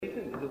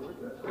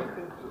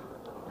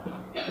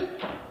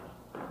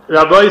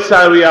Rabbi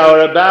Sai, we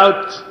are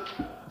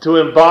about to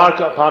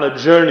embark upon a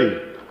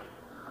journey,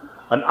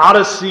 an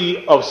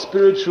odyssey of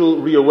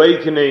spiritual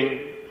reawakening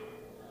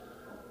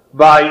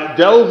by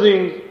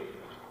delving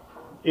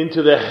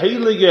into the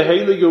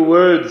heilige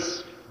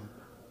words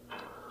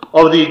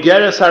of the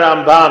Igeres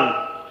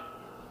HaRamban.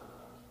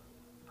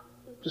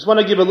 Just want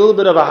to give a little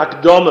bit of a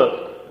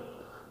hakdama.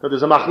 Now,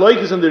 there's a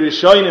machlokes in the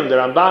Rishonim, the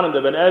Ramban and the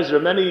Ben Ezra,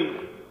 many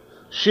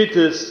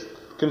shittas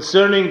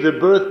concerning the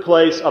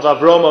birthplace of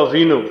Avram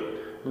Avinu.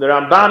 And the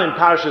Ramban in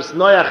Parshas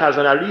Noach has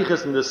an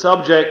arichas in the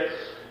subject,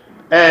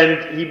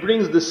 and he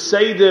brings the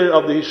seder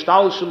of the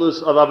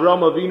hishtalshelus of Avram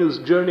Avinu's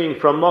journeying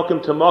from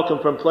Mokum to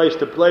Mokum, from place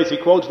to place. He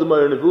quotes the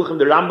Moreh Nevuchim.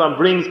 The Rambam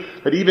brings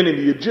that even in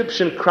the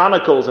Egyptian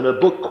chronicles, in a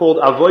book called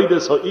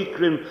Avodas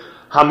HaIkrim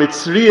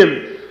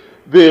HaMitzriyim,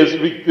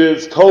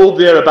 there's told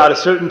there about a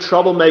certain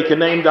troublemaker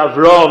named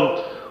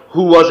Avram,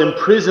 who was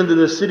imprisoned in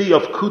the city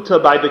of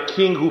Kuta by the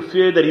king, who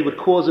feared that he would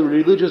cause a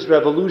religious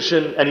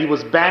revolution, and he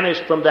was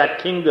banished from that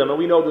kingdom. And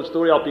we know the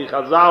story of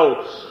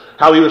Chazal,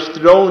 how he was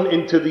thrown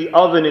into the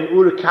oven in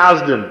Ur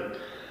Kasdim.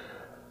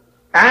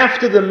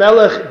 After the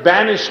Melech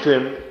banished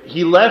him,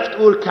 he left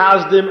Ur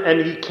Kasdim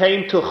and he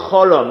came to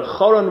Choron.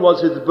 Choron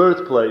was his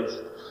birthplace.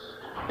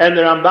 And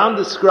the Rambam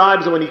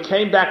describes that when he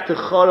came back to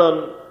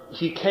Choron,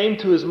 he came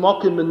to his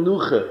Mokim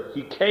Menucha.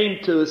 He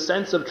came to a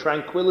sense of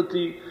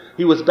tranquility.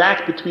 He was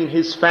back between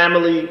his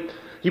family.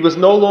 He was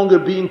no longer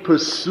being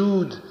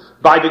pursued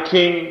by the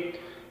king.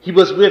 He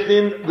was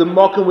within the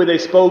Mokum where they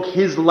spoke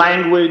his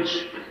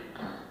language.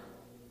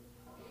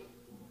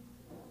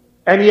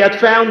 And he had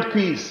found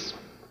peace.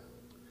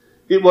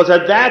 It was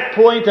at that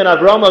point in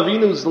Avram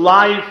Avinu's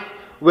life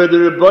where the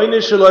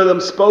Rebbeinu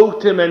Shalom spoke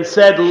to him and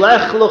said,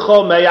 Lech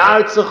lecho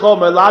me'artzecho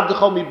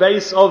me'laddecho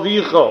mibeis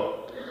avicho.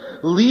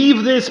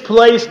 Leave this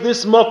place,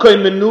 this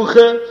Mokum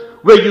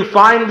Menucha, where you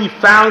finally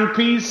found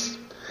peace,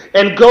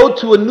 and go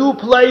to a new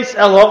place,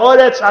 El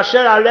Ha'oretz Asher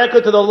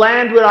Areka, to the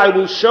land where I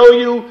will show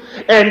you.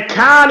 And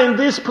Kan, in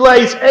this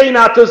place, Ein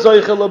ata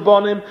zoiche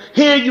lebanim.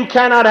 Here you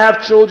cannot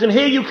have children.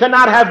 Here you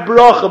cannot have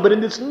bracha. But in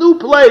this new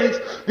place,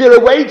 there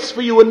awaits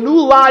for you a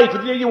new life.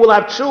 There you will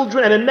have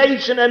children and a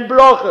nation and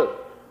bracha.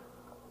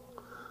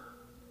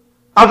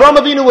 Avram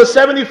Avinu was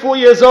 74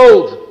 years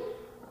old,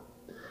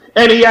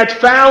 and he had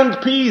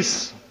found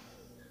peace.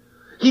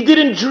 He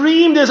didn't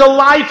dream there's a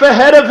life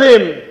ahead of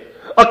him.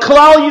 A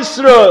Klal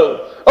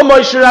Yisrael, a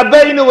Moshe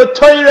Rabbeinu, a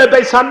Torah,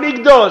 Beis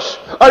Hamikdash,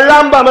 a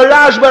Rambam, a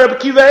Rashba, a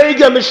Akiva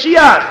Eiger,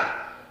 Mashiach.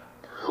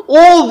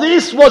 All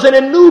this was in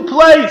a new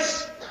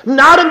place,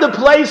 not in the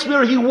place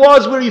where he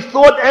was, where he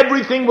thought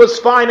everything was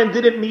fine and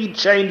didn't need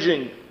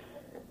changing.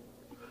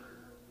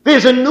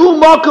 There's a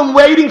new Mokum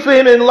waiting for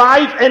him in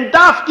life, and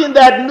dafk in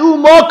that new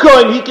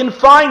Mokum, he can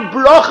find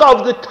bracha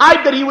of the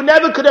type that he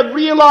never could have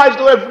realized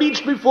or have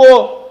reached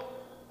before.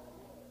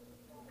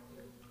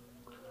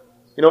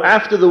 You know,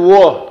 after the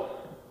war,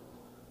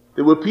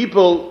 there were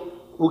people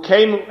who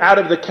came out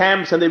of the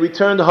camps and they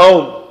returned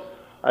home.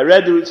 I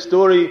read the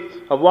story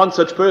of one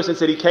such person.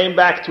 Said he came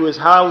back to his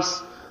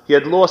house. He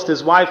had lost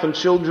his wife and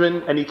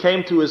children, and he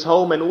came to his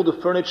home and all the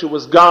furniture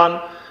was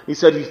gone. He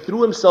said he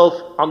threw himself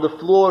on the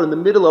floor in the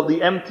middle of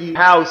the empty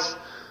house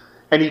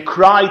and he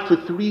cried for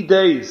 3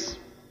 days.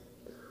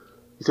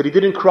 He said he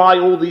didn't cry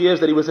all the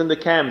years that he was in the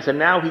camps, and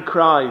now he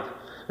cried.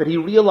 That he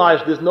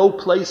realized there's no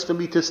place for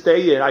me to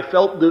stay in. I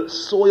felt the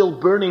soil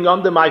burning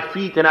under my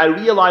feet, and I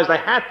realized I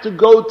had to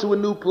go to a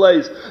new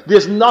place.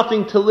 There's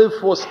nothing to live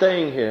for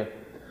staying here.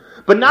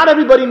 But not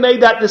everybody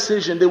made that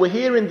decision. They were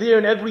here and there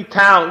in every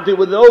town. There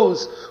were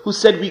those who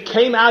said, we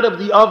came out of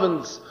the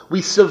ovens.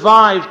 We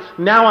survived.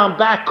 Now I'm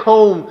back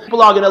home.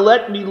 People are going to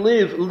let me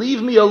live.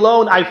 Leave me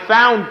alone. I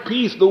found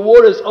peace. The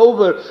war is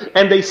over.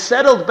 And they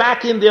settled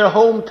back in their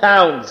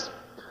hometowns.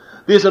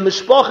 There's a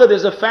mishpacha,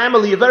 there's a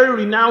family, a very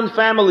renowned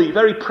family,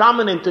 very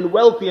prominent and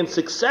wealthy and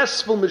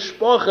successful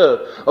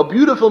mishpacha, a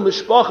beautiful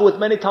mishpacha with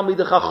many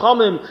Talmidei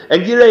Chachamim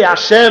and Yirei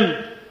Hashem,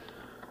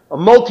 a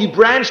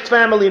multi-branched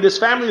family, and this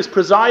family is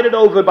presided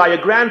over by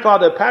a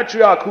grandfather, a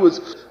patriarch who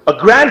is a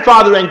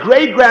grandfather and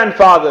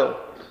great-grandfather.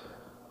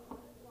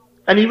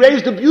 And he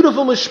raised a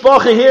beautiful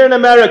mishpacha here in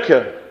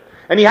America.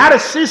 And he had a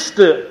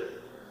sister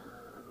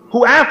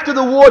who after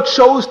the war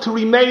chose to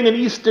remain in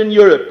Eastern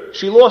Europe.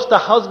 She lost a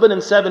husband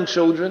and 7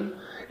 children,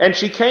 and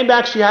she came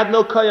back, she had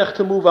no koyach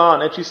to move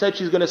on, and she said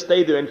she's going to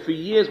stay there. And for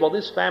years, while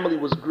this family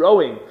was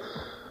growing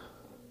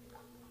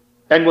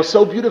and was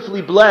so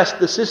beautifully blessed,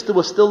 the sister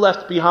was still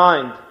left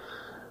behind.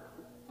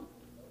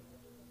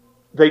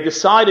 They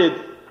decided,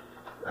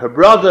 her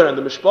brother and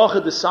the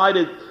mishpacha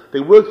decided, they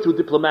worked through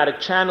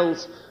diplomatic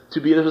channels to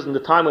be, this was in the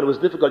time when it was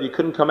difficult, you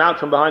couldn't come out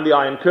from behind the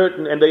Iron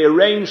Curtain, and they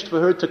arranged for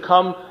her to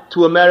come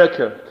to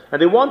America.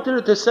 And they wanted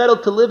her to settle,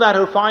 to live out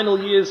her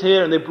final years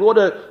here, and they brought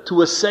her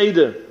to a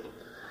Seder.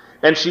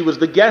 And she was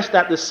the guest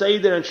at the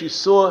Seder, and she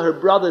saw her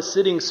brother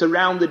sitting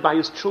surrounded by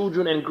his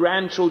children and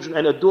grandchildren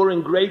and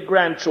adoring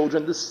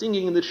great-grandchildren. The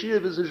singing and the shir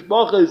of his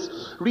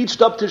ishbachas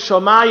reached up to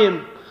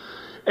Shamayim.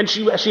 And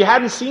she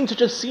hadn't seen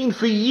such a scene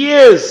for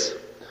years.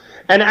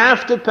 And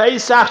after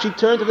Pesach, she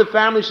turned to the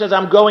family, she says,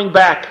 I'm going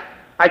back.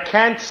 I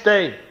can't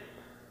stay.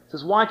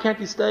 says, why can't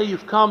you stay?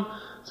 You've come.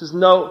 He says,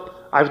 no,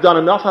 I've done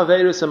enough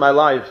Averis in my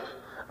life.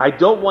 I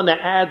don't want to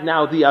add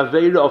now the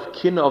Avera of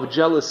kin, of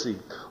jealousy.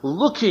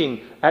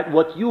 Looking at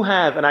what you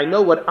have, and I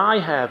know what I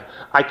have,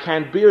 I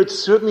can't bear it.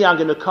 Certainly I'm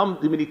going to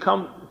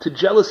come to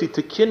jealousy,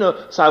 to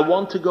kinna, so I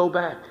want to go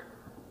back.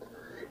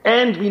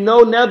 And we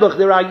know Nebuch,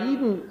 there are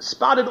Yidden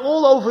spotted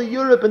all over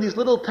Europe in these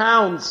little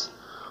towns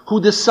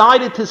who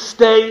decided to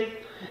stay,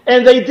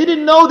 and they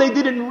didn't know, they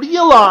didn't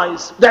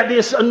realize that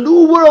there's a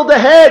new world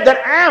ahead, that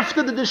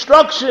after the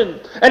destruction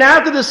and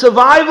after the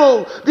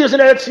survival, there's an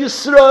Eretz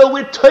Yisrael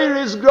where Torah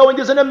is growing,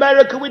 there's an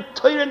America with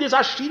Torah, and there's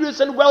Ashiras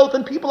and wealth,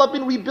 and people have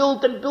been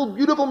rebuilt and built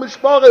beautiful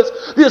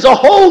mishparas. There's a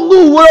whole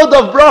new world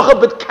of bracha,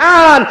 but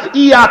kan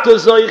iyata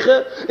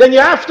zoiche, and you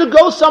have to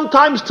go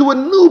sometimes to a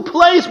new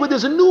place where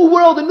there's a new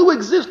world, a new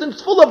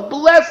existence, full of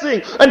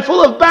blessing and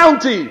full of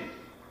bounty.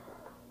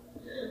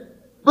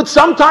 But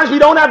sometimes we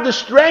don't have the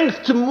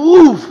strength to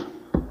move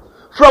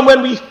from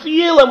when we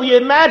feel and we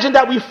imagine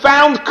that we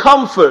found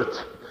comfort.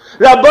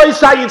 Rabbi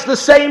say it's the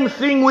same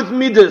thing with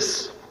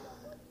midas.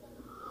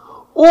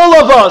 All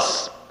of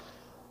us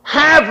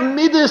have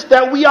midas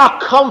that we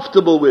are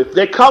comfortable with.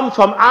 They come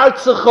from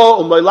Artzecho,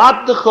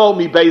 Umoladtecho,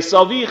 Mi Beis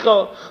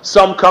Avicha.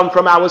 Some come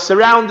from our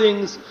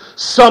surroundings.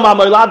 Some are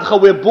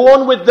Moladtecho, we're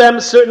born with them,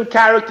 certain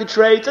character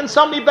traits. And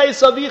some Mi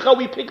Beis Avicha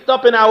we picked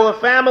up in our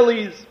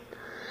families.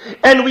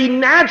 And we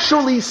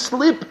naturally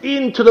slip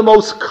into the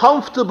most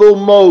comfortable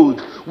mode.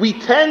 We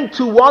tend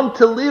to want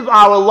to live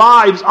our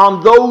lives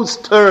on those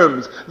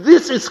terms.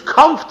 This is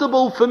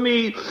comfortable for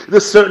me.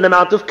 There's a certain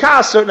amount of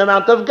kas, certain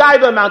amount of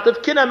gaiva, amount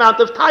of kin, amount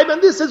of time, and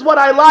this is what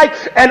I like,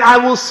 and I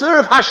will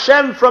serve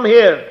Hashem from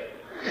here.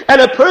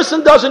 And a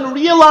person doesn't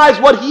realize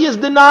what he is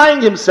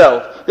denying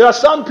himself. There are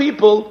some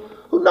people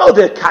who know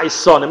they're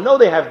kaisonim, know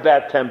they have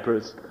bad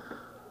tempers,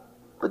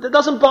 but that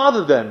doesn't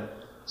bother them.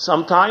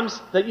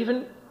 Sometimes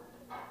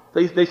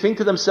they think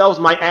to themselves,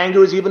 my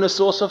anger is even a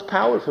source of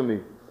power for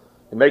me.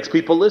 It makes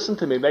people listen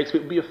to me. It makes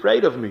people be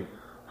afraid of me.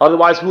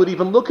 Otherwise, who would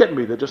even look at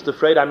me? They're just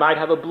afraid I might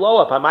have a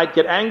blow-up. I might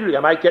get angry. I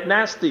might get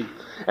nasty.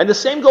 And the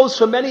same goes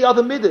for many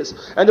other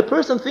midas. And the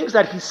person thinks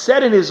that he's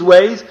set in his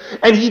ways,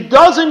 and he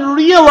doesn't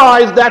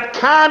realize that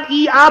kan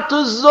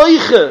iyata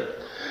zoiche.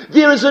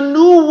 There is a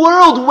new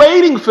world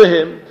waiting for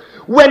him.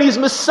 When he's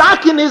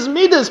masakin his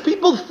midas,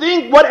 people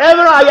think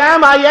whatever I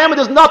am, and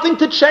there's nothing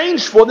to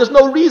change for. There's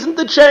no reason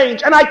to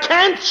change. And I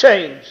can't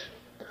change.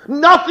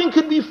 Nothing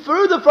could be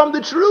further from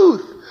the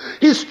truth.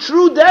 His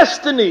true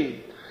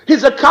destiny,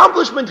 his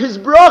accomplishment, his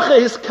bracha,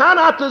 his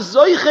kanata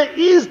zoiche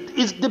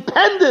is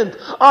dependent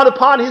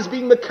upon his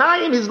being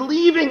mekayim, his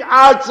leaving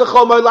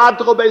Artzecho,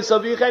 Moladtecho, Beis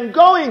Avicha, and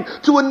going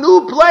to a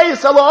new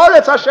place, Al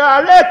Haaretz Asher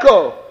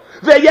Areko,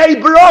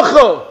 Veyei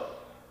Bracha.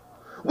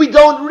 We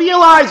don't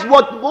realize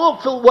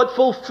what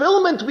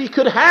fulfillment we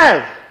could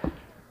have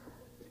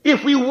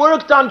if we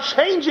worked on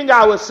changing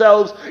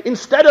ourselves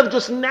instead of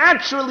just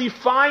naturally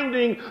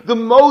finding the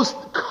most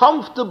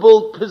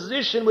comfortable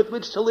position with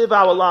which to live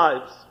our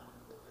lives.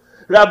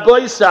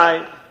 Rabbi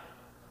say,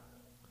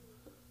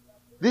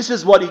 this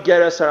is what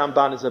Igeres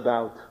Ramban is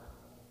about.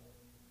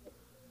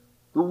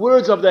 The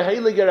words of the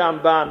Heilige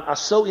Ramban are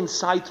so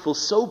insightful,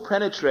 so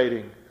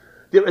penetrating.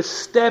 They're a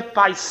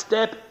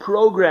step-by-step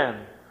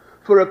program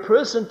for a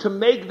person to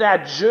make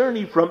that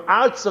journey from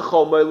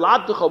Artzecho,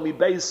 Moladtecho, Mi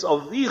Beis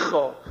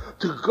Avicha,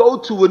 to go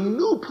to a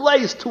new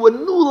place, to a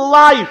new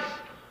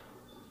life,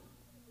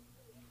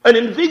 an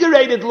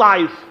invigorated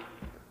life,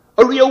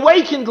 a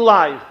reawakened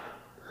life,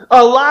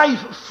 a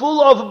life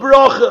full of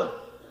bracha.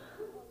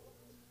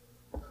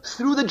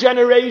 Through the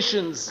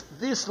generations,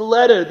 this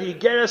letter, the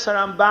Igeres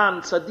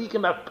Ramban,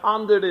 Tzaddikim have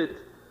pondered it.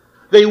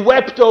 They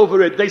wept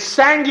over it. They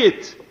sang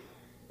it.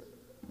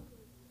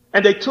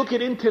 And they took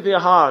it into their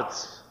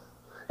hearts.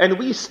 And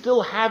we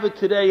still have it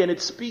today, and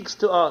it speaks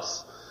to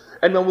us.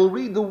 And when we'll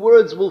read the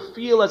words, we'll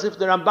feel as if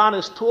the Ramban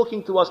is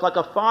talking to us like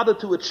a father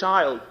to a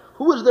child.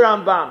 Who is the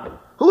Ramban?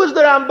 Who is the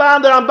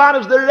Ramban? The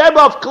Ramban is the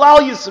Rebbe of Klal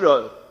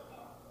Yisrael.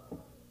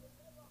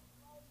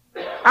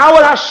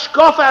 Our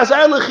Hashkafa as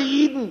Ehrlich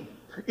Yidden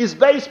is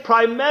based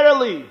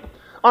primarily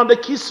on the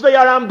Kisvei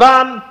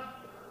Ramban.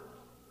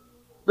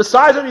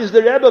 Besides him is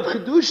the Rebbe of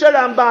Chidusha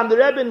Ramban, the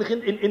Rebbe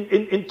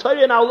in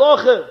Torah and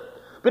Halacha.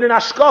 But in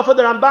Hashkafa,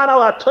 the Ramban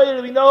al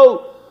HaTorah, we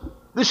know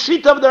the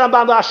Shita of the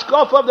Ramban, the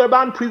Hashkafa of the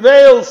Ramban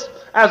prevails.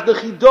 As the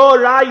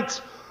Chidor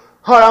writes,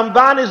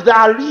 Ramban is the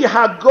Ari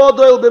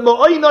HaGodol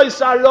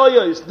b'mo'oinois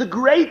aroyos, the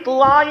great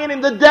lion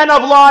in the den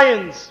of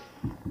lions,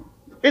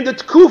 in the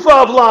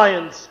Tkufa of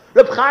lions.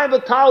 Reb Chaim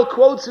Vital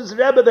quotes his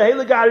Rebbe, the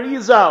Heilige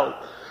Arizal,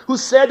 who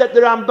said that the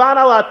Ramban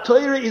al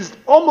HaTorah is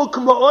omuk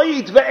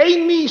ma'oid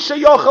ve'ein mi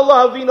sheyochel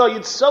lahavino.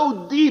 It's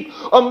so deep,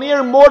 a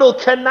mere mortal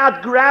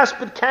cannot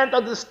grasp it, can't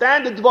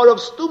understand it. Dvar of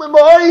stumim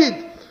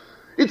ma'oid.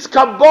 It's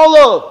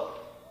Kabbalah,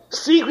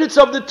 secrets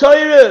of the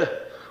Torah,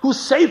 who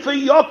Sefer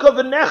Yaakov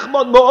and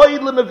Nechmod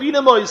ma'oid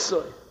lemavina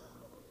moisoi.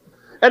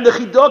 And the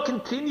Chidah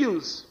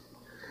continues,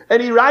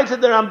 and he writes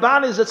that the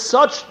Ramban is at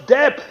such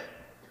depth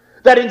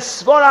that in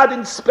Sfarad,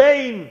 in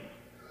Spain,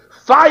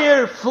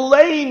 fire,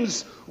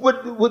 flames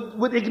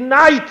would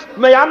ignite. He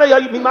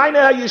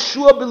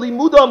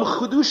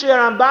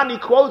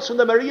quotes from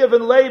the Maria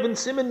van Leeuwen and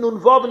Simen Nun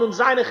Vav and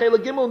Zayne Chele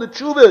Gimel and the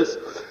Chuvas.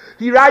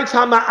 He writes,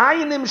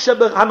 Hama'aynim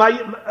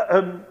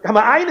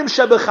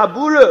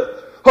shebechabura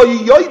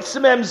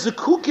hoyoytzmem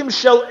zekukim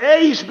shel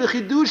eish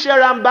b'chidush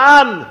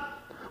Ramban.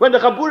 When the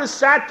Chabura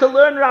sat to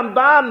learn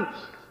Ramban,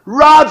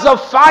 rods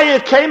of fire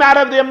came out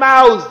of their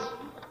mouths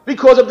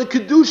because of the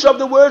kedusha of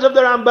the words of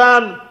the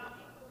Ramban.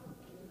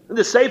 In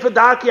the Sefer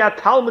Darkei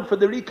Talmud for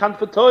the Rikant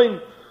Fatoim,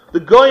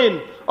 the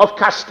Goyin of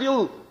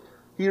Kastil,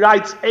 he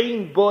writes,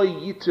 Ein boy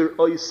yiter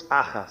ois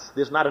achas.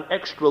 There's not an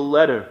extra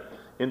letter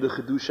in the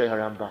Chedushay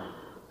HaRamban.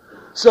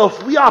 So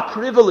if we are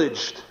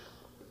privileged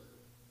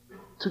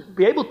to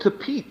be able to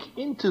peek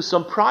into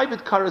some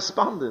private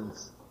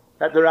correspondence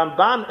that the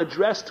Ramban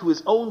addressed to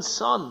his own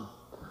son.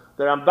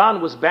 The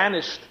Ramban was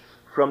banished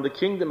from the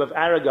kingdom of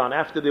Aragon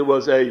after there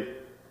was a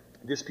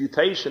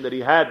disputation that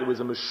he had. There was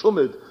a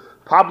Meshumid,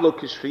 Pablo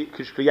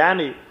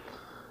Kishriani.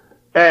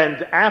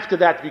 And after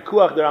that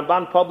Vikuach, the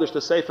Ramban published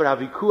the Sefer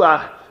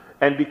HaVikuach,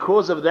 and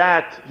because of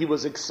that, he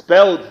was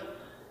expelled.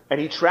 And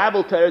he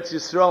traveled to Eretz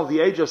Yisrael. At the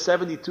age of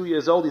 72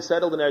 years old, he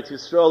settled in Eretz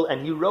Yisrael,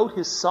 and he wrote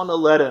his son a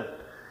letter.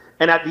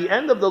 And at the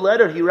end of the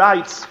letter, he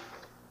writes,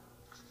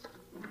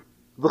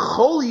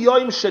 V'chol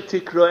yoim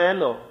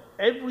shetikroeno,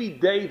 every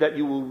day that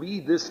you will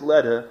read this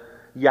letter,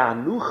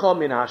 Yanucha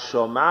min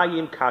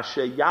hashomayim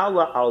kashe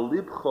yala al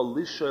libcho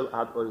lishol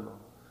ad olam.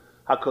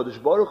 HaKadosh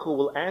Baruch Hu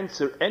will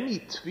answer any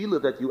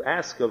tefillah that you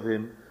ask of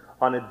him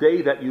on a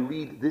day that you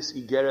read this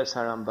Igeres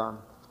HaRamban.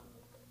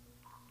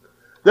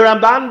 The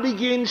Ramban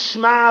begins,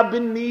 Shma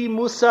b'ni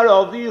musar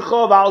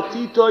avicha v'al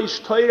tito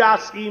ish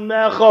toiras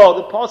imecha,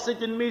 the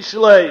pasuk in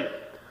Mishlei.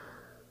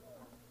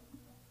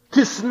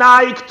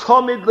 Tisnaik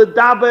tomid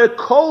ledaber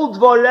kol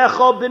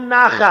dvarecha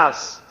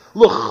b'nachas.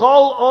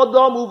 L'chol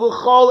odom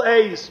uv'chol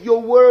eis.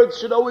 Your words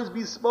should always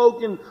be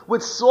spoken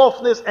with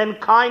softness and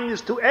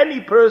kindness to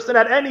any person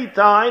at any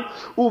time.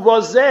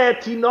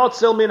 Uvazeh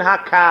tinotzel min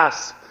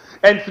hakas.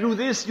 And through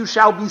this you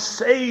shall be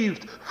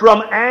saved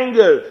from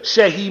anger.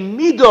 Shehi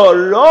mido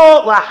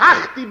lo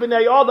lahachti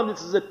b'nei adam.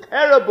 This is a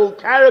terrible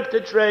character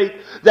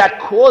trait that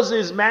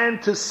causes man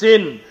to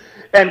sin.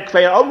 And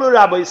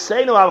Rabbi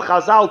Seinu al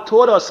Chazal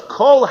taught us,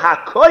 Kol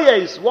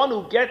hakoyes, one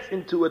who gets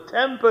into a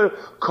temper,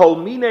 Kol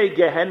mine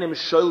gehenim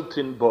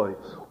sholtin boy.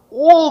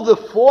 All the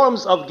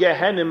forms of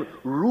Gehenim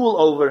rule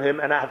over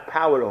him and have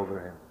power over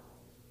him.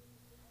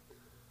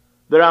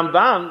 The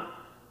Ramban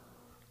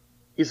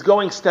is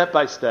going step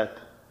by step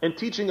and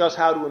teaching us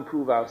how to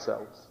improve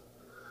ourselves.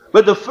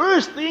 But the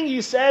first thing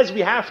he says we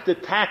have to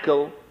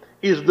tackle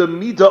is the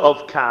midah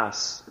of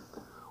kas.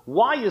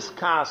 Why is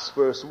kas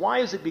first? Why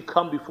does it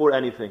become before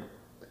anything?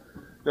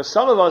 Now,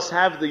 some of us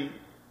have the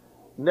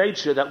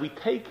nature that we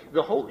take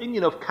the whole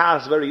inyan of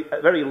kas very,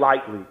 very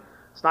lightly.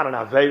 It's not an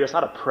aveira, it's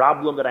not a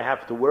problem that I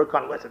have to work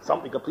on, unless it's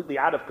something completely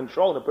out of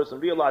control and a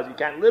person realizes you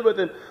can't live with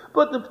it.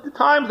 But the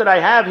times that I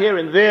have here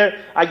and there,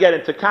 I get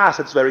into kas,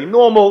 it's very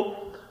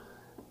normal.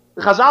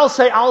 The Chazal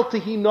say, Al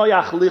tehi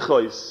noyach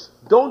lichois.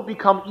 Don't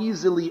become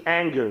easily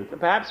angered. And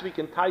perhaps we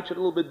can touch it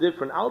a little bit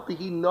different. Al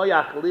tehi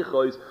noyach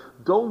lichois.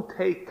 Don't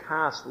take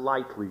kas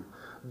lightly.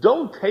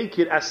 Don't take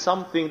it as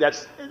something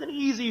that's an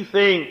easy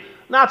thing,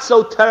 not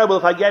so terrible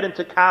if I get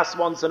into kas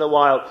once in a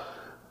while.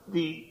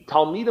 The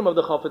Talmidim of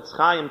the Chofetz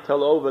Chaim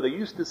tell over, they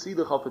used to see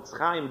the Chofetz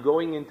Chaim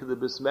going into the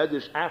Beis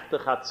Medrash after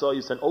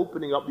Chatzois and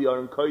opening up the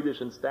Aron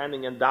Kodesh and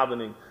standing and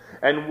davening.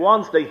 And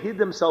once they hid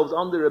themselves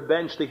under a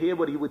bench to hear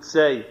what he would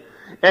say.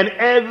 And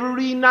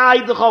every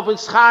night the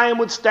Chofetz Chaim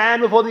would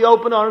stand before the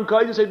open Aron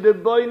Kodesh and say,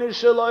 Rebbeinu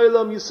shel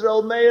olam,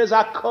 Yisrael Meir is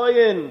a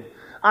kohen.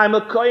 I'm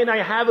a kohen,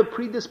 I have a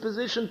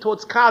predisposition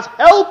towards kas.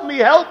 Help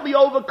me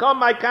overcome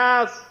my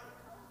kas.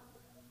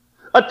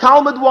 A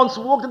Talmud once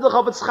walked into the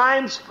Chofetz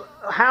Chaim's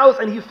house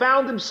and he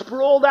found him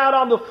sprawled out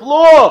on the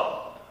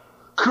floor,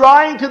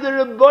 crying to the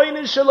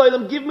Rebbeinu shel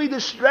olam, give me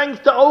the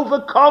strength to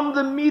overcome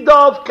the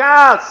midah of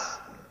kas.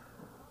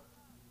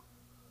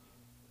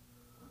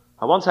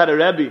 I once had a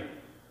Rebbe,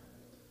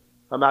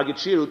 a Maggid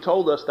Shir, who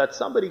told us that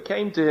somebody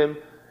came to him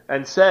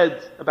and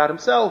said about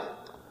himself,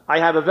 I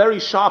have a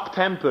very sharp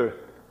temper.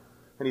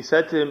 And he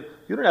said to him,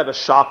 you don't have a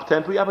sharp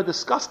temper, you have a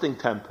disgusting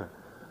temper.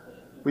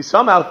 We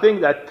somehow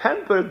think that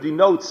temper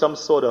denotes some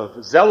sort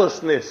of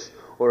zealousness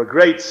or a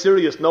great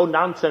serious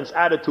no-nonsense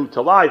attitude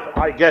to life.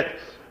 I get,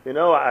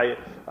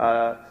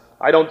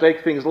 I don't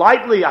take things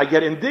lightly, I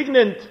get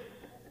indignant.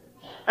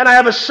 And I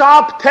have a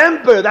sharp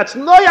temper, that's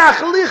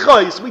noyach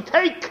lichois. We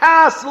take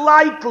kas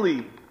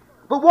lightly.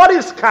 But what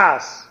is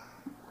kas?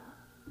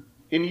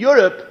 In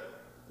Europe,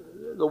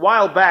 a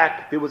while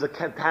back, there was a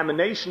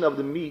contamination of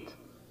the meat,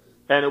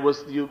 and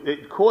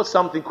it caused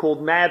something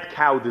called mad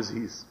cow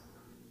disease.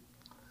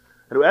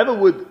 And whoever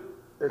would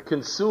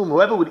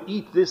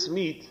eat this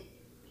meat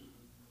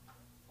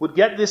would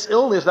get this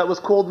illness that was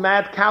called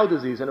mad cow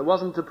disease. And it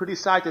wasn't a pretty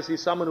sight to see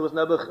someone who was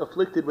never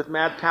afflicted with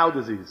mad cow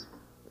disease.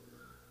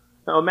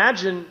 Now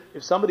imagine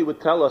if somebody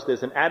would tell us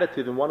there's an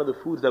additive in one of the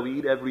foods that we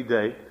eat every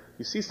day.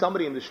 You see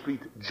somebody in the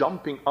street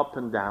jumping up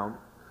and down.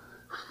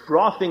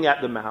 frothing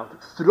at the mouth,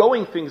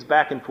 throwing things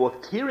back and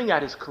forth, tearing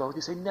at his clothes.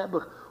 You say,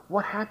 Nebuch,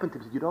 what happened to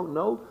you? You don't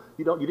know?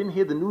 You didn't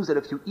hear the news that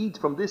if you eat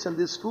from this and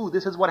this food,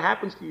 this is what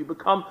happens to you.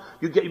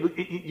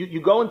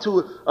 You go into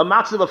a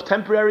matzav of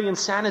temporary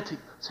insanity.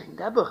 Say,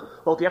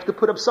 Nebuch, well, you have to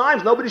put up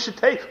signs. Nobody should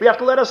take. We have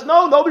to let us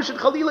know. Nobody should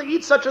chalila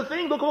eat such a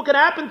thing. Look what can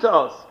happen to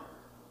us.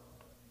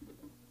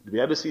 Do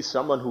we ever see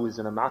someone who is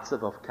in a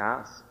matzav of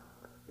kas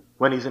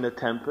when he's in a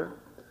temper?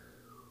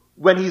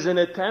 When he's in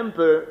a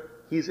temper,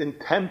 he's in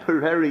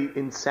temporary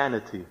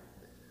insanity.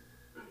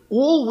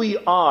 All we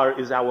are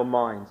is our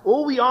minds.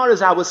 All we are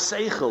is our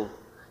seichel.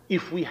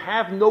 If we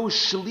have no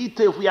shlita,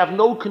 if we have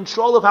no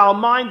control, if our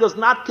mind does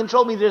not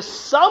control me, there's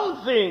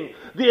something,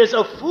 there's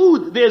a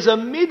food, there's a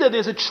midah,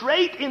 there's a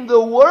trait in the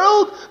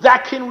world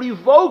that can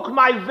revoke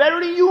my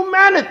very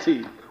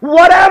humanity.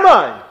 What am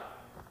I?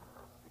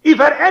 If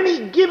at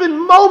any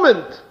given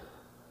moment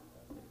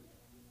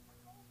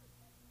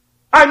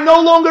I'm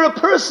no longer a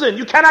person,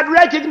 you cannot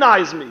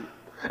recognize me.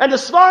 And the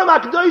Svarim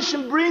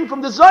HaKadoshim bring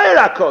from the Zohar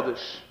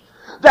HaKadosh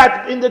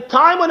that in the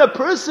time when a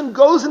person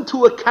goes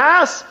into a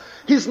kas,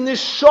 his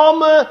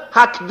neshama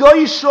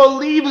HaKadosh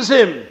leaves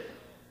him.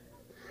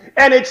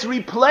 And it's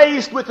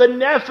replaced with a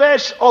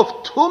nefesh of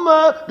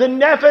tumah, the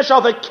nefesh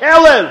of a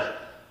kelev.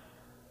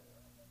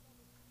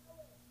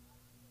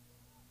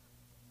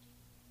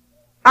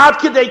 Ad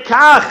kedei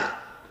kach,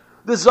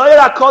 the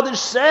Zohar HaKadosh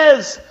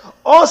says,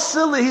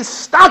 Osel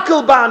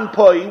histakel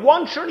banpoi.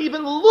 One shouldn't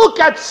even look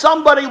at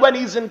somebody when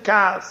he's in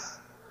kas,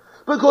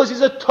 because he's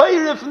a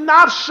toirif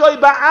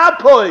nafshoi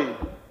ba'apoi.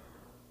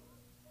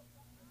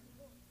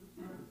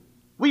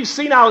 We've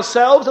seen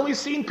ourselves and we've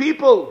seen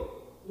people.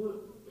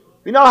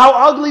 We know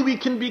how ugly we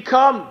can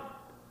become.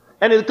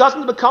 And it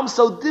doesn't become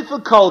so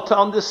difficult to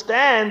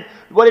understand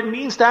what it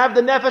means to have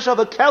the nefesh of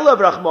a kelev,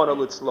 Rachmana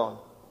litzlan.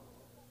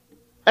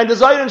 And the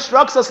Zohar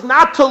instructs us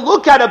not to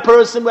look at a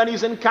person when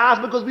he's in kas,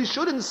 because we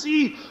shouldn't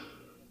see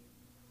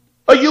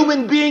a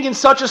human being in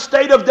such a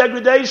state of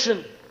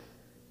degradation.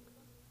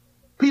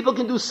 People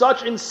can do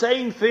such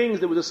insane things.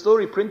 There was a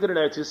story printed in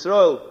Eretz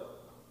Yisrael,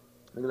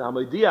 in the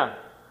Hamadiyah,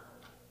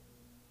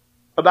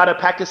 about a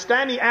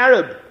Pakistani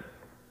Arab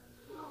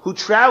who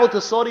traveled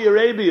to Saudi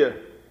Arabia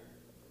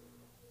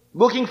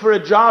looking for a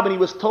job, and he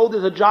was told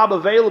there's a job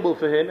available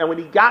for him, and when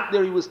he got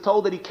there he was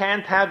told that he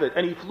can't have it,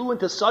 and he flew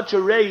into such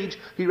a rage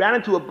he ran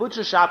into a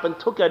butcher shop and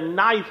took a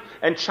knife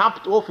and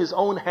chopped off his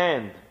own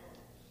hand.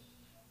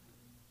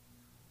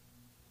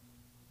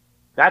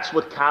 That's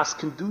what kas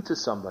can do to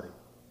somebody.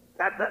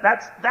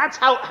 That's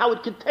how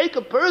it can take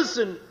a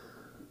person's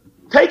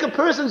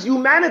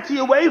humanity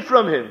away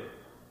from him.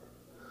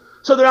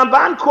 So the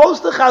Ramban quotes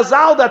the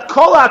Chazal that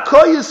Kol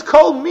HaKoyis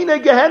Kol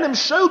Mine Gehenim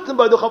Sholtim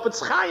by the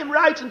Chofetz Chaim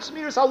writes in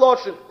Tzmiras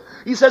HaLoshen.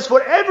 He says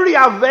for every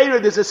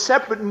Aveira there's a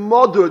separate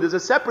modur, there's a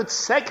separate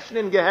section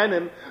in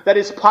Gehenim that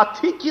is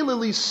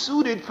particularly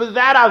suited for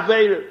that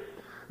Aveira.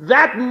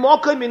 That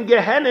Mokim in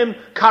Gehenim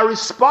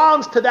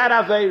corresponds to that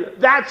Aveira.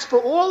 That's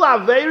for all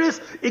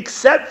Aveiras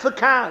except for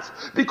Kas.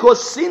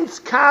 Because since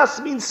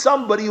Kas means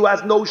somebody who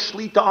has no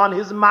shlita on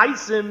his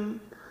maisim,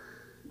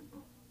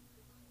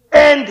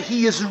 and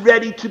he is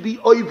ready to be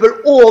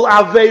over all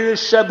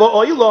Aveiras Sheba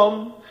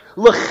Oilam,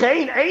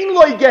 L'chein ein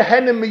loy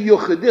Gehenim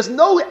miyuchid. There's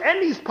no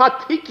any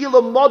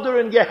particular mother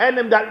in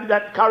Gehenim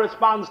that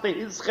corresponds to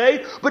his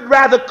chay, but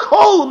rather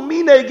kol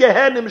mine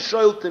Gehenim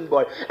sholtin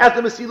boy. As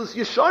the Mesilas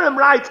Yesharim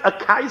writes, a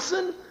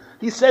kaisen,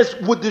 he says,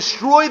 would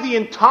destroy the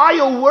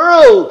entire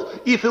world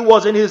if it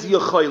was in his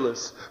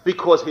yecholis,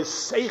 because his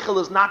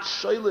seichel is not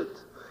sholit.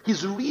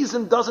 His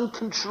reason doesn't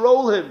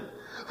control him.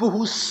 For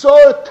who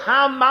saw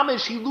tam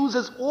mamish, he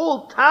loses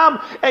all tam,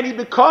 and he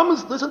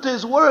becomes, listen to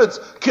his words,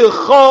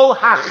 kichol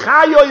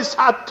hachayois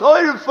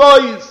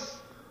hatorfois,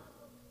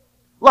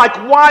 like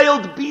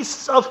wild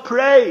beasts of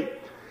prey.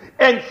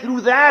 And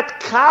through that,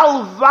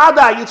 kal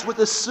vadai, it's with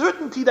the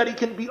certainty that he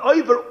can be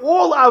over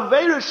all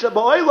aveira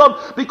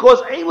sheba'olam,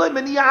 because ein lo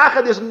meniah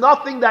achad, there's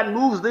nothing that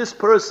moves this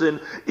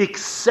person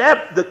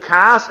except the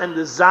kas and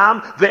the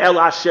zam,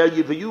 ve'el asher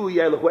yivayu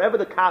yelech. Wherever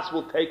the kas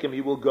will take him,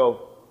 he will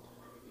go.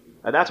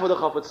 And that's what the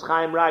Chofetz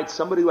Chaim writes.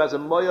 Somebody who has a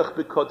moyach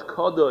b'kod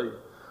kodoi,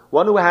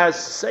 one who has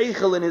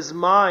seichel in his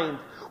mind,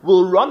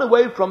 will run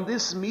away from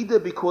this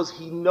midah because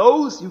he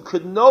knows, you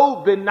could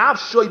know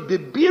benafshoi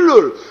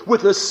bebirur,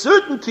 with a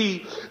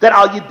certainty that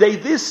al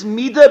yidei this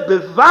midah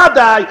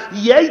bevadai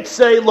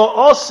yetze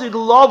lo osid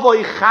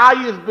lovoi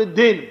chayiv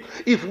bedin.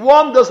 If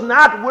one does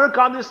not work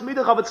on this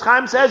midah, Chofetz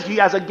Chaim says he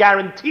has a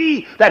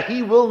guarantee that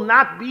he will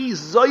not be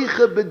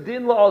zoiche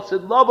bedin lo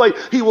osid lovoi.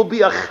 He will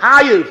be a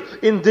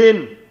chayiv in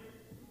din.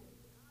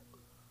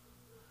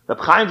 Reb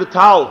Chaim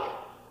Vital,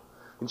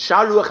 in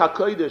Shar Ruach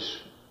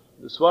HaKodesh,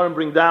 the Svarim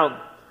bring down,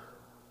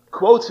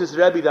 quotes his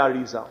Rebbe, the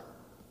Arizal.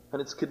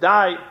 And it's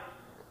kedai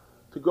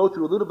to go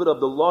through a little bit of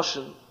the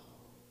Loshen.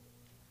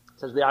 It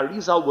says the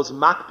Arizal was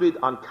makbid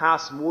on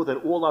kas more than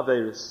all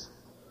Averis.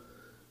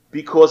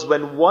 Because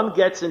when one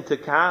gets into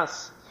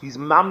kas, he's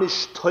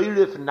mamish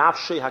toirif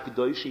nafshei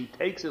hakedoshi, he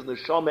takes his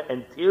neshama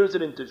and tears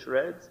it into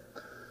shreds.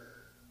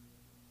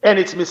 And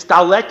it's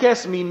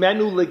mistalekes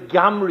mimenu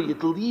legamri.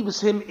 It leaves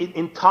him in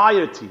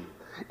entirety.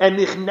 And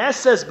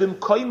nichneses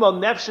b'mkoimo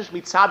nefshesh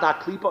mitzad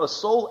haklipa. A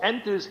soul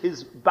enters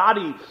his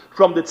body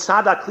from the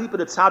tzad haklipa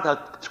to tzad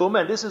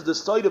haktuma. And this is the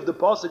side of the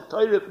pasuk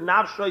Torif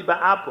nafshoy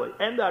ba'apoy.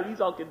 And the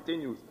Arizal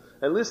continues.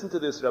 And listen to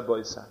this,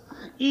 Rabbi Sa.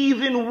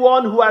 Even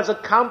one who has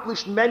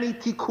accomplished many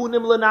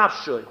tikkunim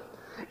lenafshoy,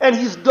 and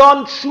he's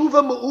done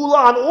tshuva me'ula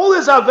on all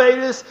his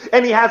averis,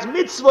 and he has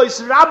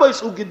mitzvos, rabbis,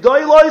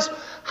 ugedoylos,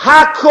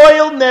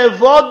 hakoil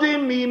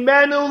nevodim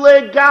mimenu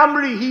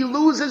legamri. He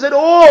loses it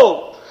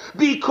all.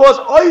 Because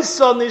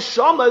Oisa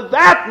Neshama,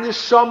 that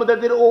Neshama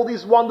that did all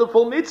these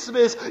wonderful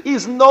mitzvahs,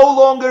 is no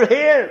longer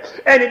here.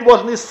 And it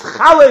was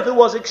Nischalef, it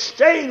was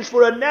exchanged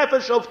for a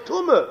nefesh of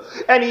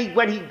Tumah. And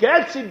when he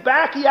gets it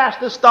back, he has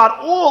to start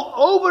all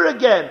over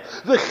again.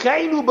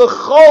 V'cheinu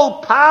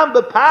b'chol pam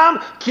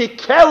b'pam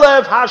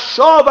kikelev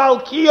hashav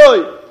al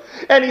kiyoy.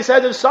 And he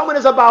said, if someone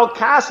is a Baal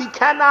Kas, he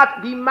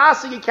cannot be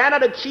Masi, he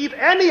cannot achieve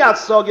any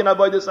Asog in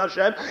Avodas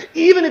Hashem,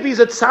 even if he's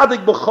a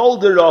Tzaddik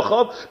B'chol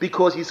Derachav,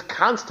 because he's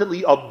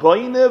constantly a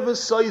Boine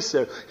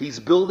V'soiser. He's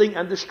building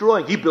and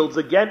destroying. He builds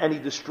again and he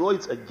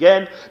destroys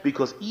again,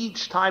 because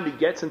each time he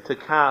gets into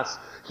Kas,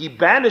 he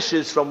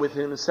banishes from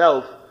within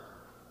himself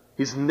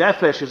his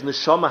Nefesh, his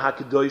Neshama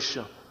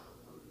HaKadoshah.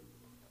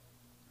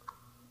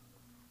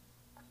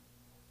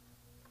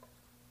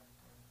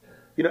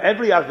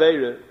 Every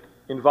Aveirah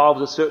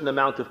involves a certain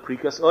amount of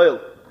prikas oil.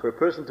 For a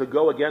person to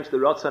go against the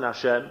Ratzon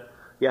Hashem,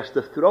 he has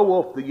to throw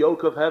off the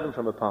yoke of heaven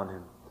from upon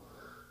him.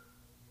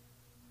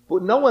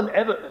 But no one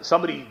ever,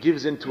 somebody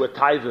gives into a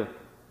taiva.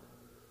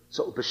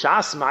 So,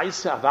 b'shas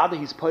ma'isa avada,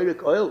 he's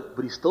peirik oil,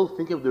 but he's still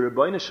thinking of the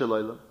Rebbeinu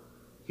Shalom.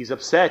 He's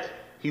upset.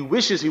 He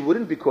wishes he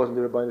wouldn't be causing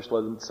the Rebbeinu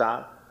Shalom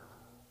tzar.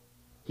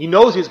 He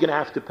knows he's going to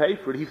have to pay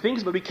for it. He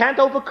thinks, but he can't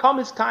overcome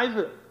his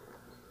taiva.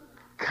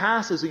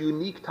 Kas is a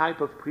unique type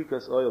of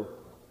prikas oil.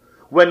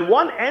 When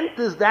one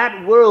enters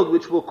that world,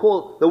 which we'll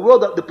call the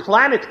world of the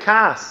planet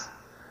Kas,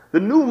 the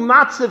new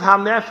Matziv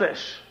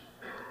HaNefesh,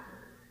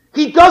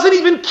 he doesn't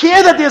even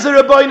care that there's a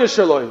Rebbeinu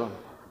Shalom.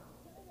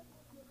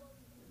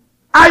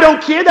 I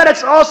don't care that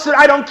it's Osir,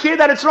 I don't care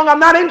that it's wrong, I'm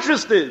not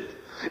interested.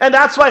 And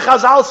that's why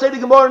Chazal say the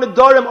Gemara in the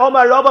Dorim,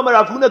 Omar Rabba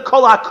Maravuna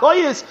Kol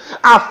HaKoyes,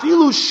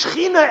 Afilu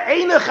Shchina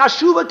Eine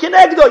Chashuva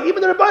Kenegdo.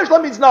 Even the Rebbeinu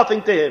Shalom means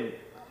nothing to him.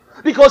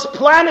 Because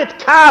planet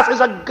Kas is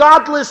a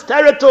godless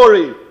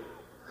territory.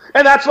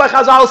 And that's why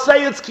Chazal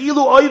say it's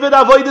Kilu Oived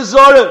Avodah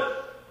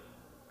Zorah.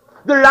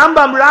 The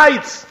Rambam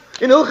writes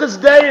in Hilchos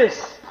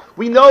Deis.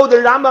 We know the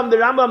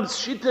Rambam's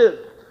Shittah.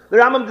 The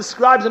Rambam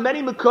describes in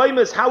many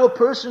Mekoimas how a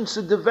person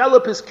should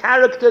develop his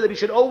character, that he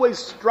should always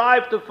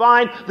strive to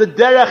find the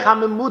Derech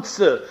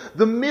HaMemutza,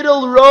 the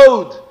middle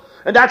road.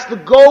 And that's the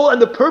goal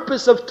and the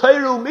purpose of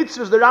Torah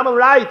Mitzvahs. The Rambam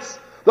writes,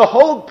 the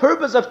whole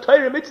purpose of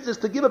Torah Mitzvahs is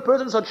to give a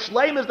person such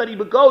shleimus that he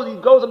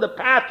goes on the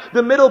path,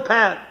 the middle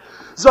path.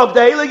 Zog the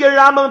Heilige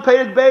Rambam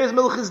Perek Beis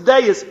Milchis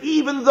Deis,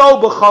 even though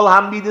b'chol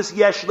hamidus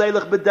yesh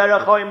leilach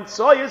b'derech ha'im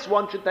tzoyis,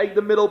 one should take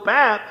the middle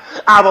path.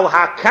 Aval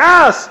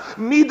hakas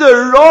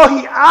mider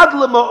rohi ad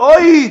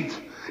lema'oid.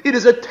 It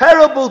is a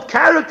terrible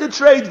character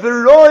trait.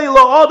 V'roi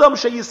la'odam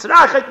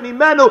sheyisrachet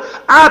mimenu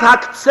ad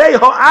haktzei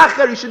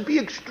ha'acher. He should be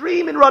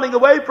extreme in running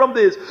away from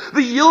this.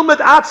 V'yilmed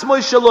atzmoi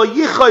shelo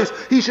yichos.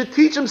 He should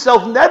teach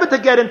himself never to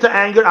get into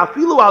anger.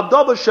 Afilu al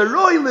dava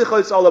sheroi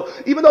lichos olav.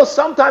 Even though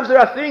sometimes there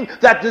are things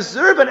that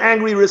deserve an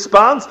angry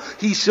response,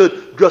 he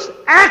should just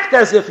act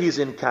as if he's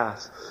in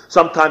kas.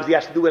 Sometimes he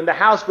has to do it in the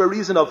house for a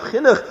reason of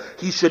chinuch.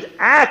 He should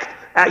act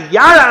but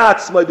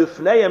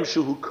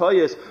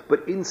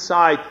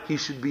inside he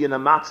should be in a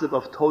matzav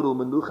of total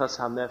menuchas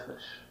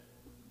hanefesh.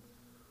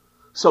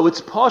 So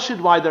it's pashut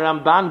why the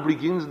Ramban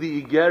begins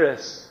the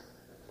Igeres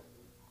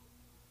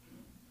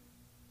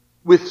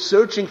with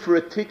searching for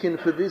a tikkun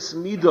for this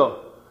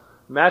midah.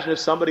 Imagine if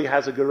somebody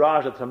has a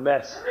garage that's a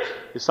mess.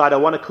 Decide, I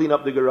want to clean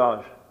up the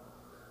garage.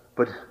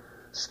 But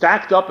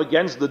stacked up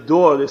against the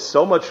door, there's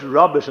so much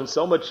rubbish and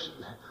so much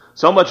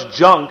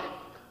junk,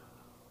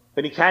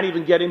 and he can't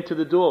even get into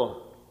the door.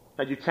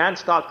 And you can't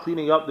start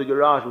cleaning up the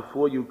garage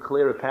before you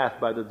clear a path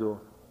by the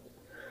door.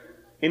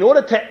 In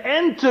order to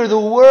enter the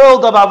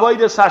world of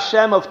Avodas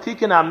Hashem, of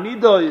Tikkun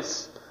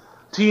HaMidos,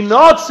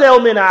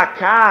 Tinotzel min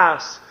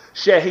hakas,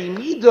 shehi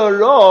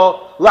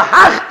midoro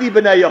lahachti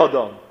b'nei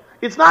Yodom.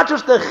 It's not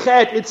just a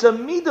chet, it's a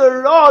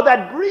midoro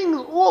that brings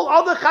all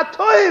other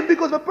chatoim,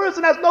 because the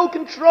person has no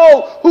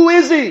control. Who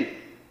is he?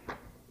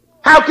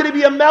 How can he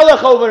be a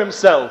melech over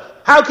himself?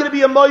 How can he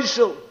be a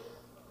moishel?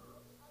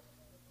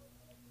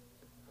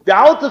 The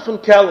Alter von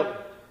Kelm,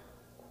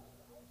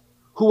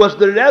 who was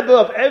the Rebbe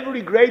of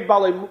every great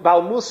Baal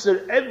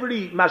Musar,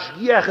 every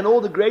Mashgiach, and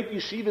all the great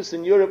yeshivas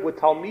in Europe were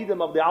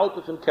Talmidim of the Alter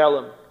von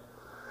Kelm.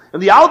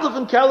 And the Alter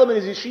von Kelm in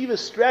his yeshiva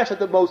stressed that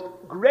the most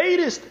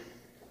greatest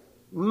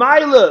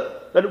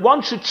Maila that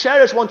one should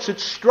cherish, one should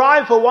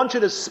strive for, one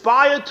should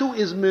aspire to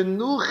is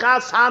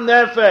Menuchas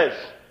HaNefesh.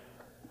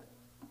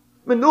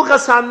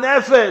 Menuchas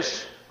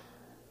HaNefesh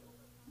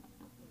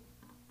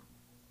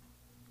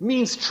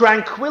means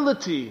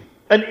tranquility,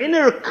 an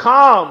inner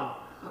calm,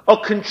 a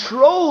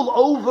control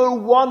over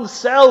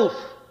oneself.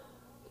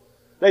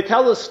 They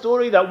tell a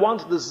story that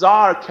once the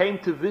Tsar came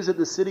to visit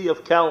the city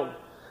of Kelm.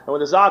 And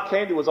when the Tsar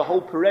came, there was a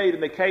whole parade,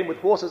 and they came with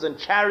horses and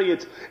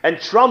chariots and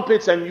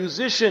trumpets and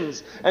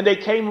musicians. And they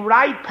came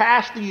right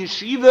past the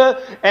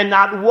yeshiva, and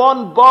not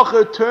one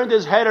bacher turned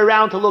his head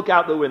around to look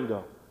out the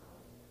window.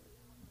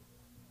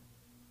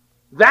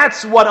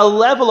 That's what a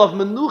level of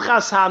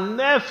menuchas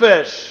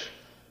ha-nefesh,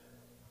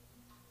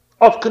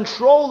 of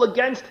control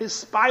against his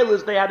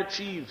spilers they had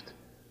achieved.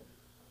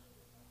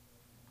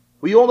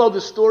 We all know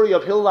the story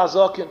of Hillel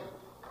HaZaken.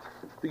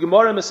 The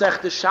Gemara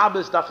Masechta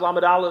Shabbos, Daf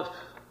Lamed Aleph.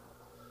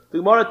 The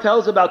Gemara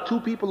tells about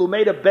two people who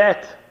made a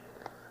bet.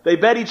 They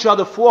bet each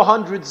other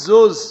 400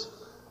 zuz.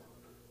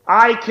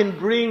 I can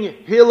bring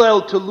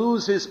Hillel to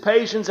lose his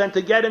patience and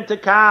to get into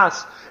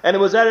Kas. And it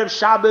was Erev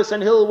Shabbos,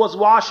 and Hillel was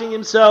washing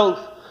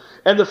himself.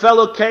 And the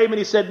fellow came and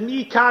he said,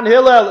 Mi kan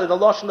Hillel, in the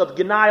Lashon of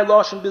Genai,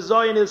 Lashon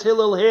Bezoyin, is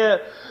Hillel here.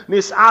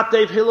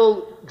 Nisatev,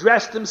 Hillel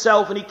dressed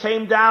himself and he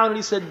came down and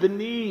he said,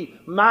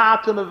 B'ni,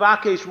 ma'atam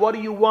avakesh, what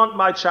do you want,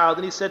 my child?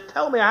 And he said,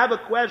 tell me, I have a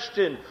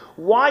question.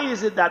 Why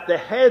is it that the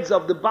heads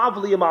of the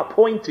Bavliim are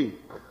pointy?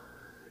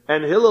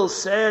 And Hillel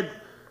said,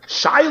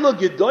 Shaila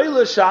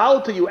gedoyle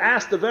sha'alta, you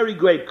asked a very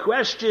great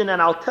question,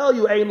 and I'll tell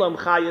you, Ein lam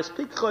chayes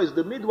pikchois,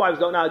 the midwives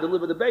don't know how to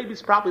deliver the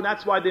babies properly,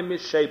 that's why they're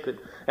misshapen.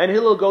 And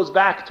Hillel goes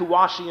back to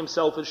washing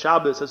himself at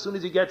Shabbos. As soon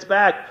as he gets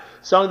back,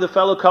 suddenly the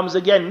fellow comes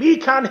again,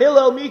 Mikan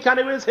Hillel, Mikan,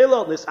 here is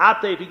Hillel. This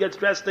Atef, he gets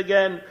dressed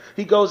again,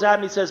 he goes out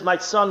and he says, my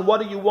son,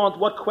 what do you want?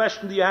 What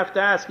question do you have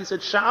to ask? He said,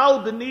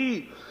 Sha'al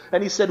b'ni.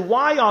 And he said,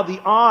 why are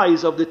the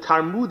eyes of the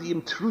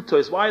Talmudim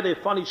trutos? Why are they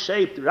funny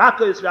shaped?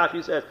 Rakos,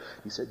 Rashi says.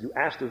 He said, you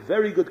asked a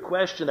very good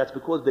question. That's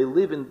because they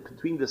live in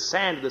between the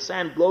sand. The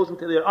sand blows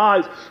into their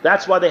eyes.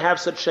 That's why they have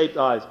such shaped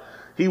eyes.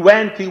 He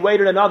went, he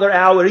waited another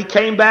hour, he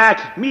came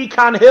back,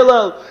 Mikan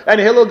Hillel, and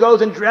Hillel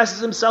goes and dresses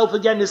himself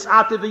again. This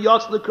Ativ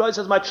Yotz L'Kroy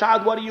says, my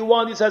child, what do you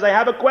want? He says, I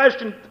have a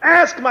question.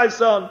 Ask, my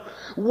son.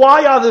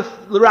 Why are the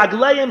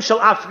Ragleim Shel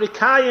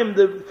Afrikayim,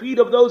 the feet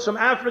of those from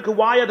Africa,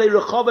 why are they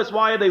Rechoves,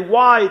 why are they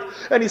wide?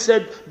 And he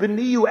said,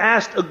 B'ni, you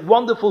asked a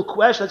wonderful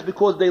question. That's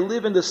because they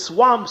live in the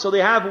swamp, so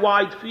they have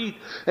wide feet.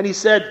 And he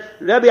said,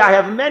 Rebbe, I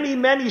have many,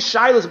 many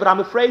shilas, but I'm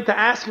afraid to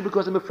ask you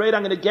because I'm afraid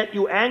I'm going to get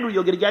you angry,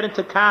 you're going to get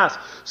into kas.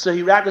 So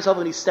he wrapped himself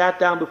and he sat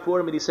down before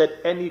him and he said,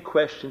 any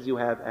questions you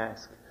have,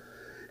 ask.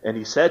 And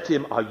he said to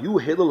him, are you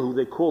Hillel, who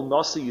they call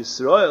Nasi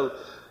Yisrael?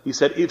 He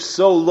said, if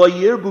so, lo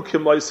yirbu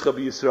k'moischa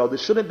b'Yisrael. There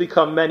shouldn't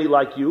become many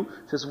like you.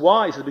 He says,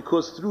 why? He says,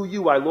 because through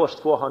you I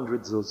lost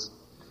 400 zuz.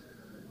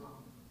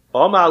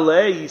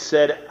 Omalei, he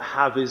said,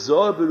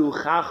 Havizor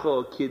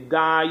beruchacho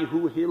kidai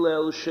hu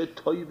Hillel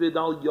shetoivid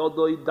al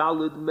yodoi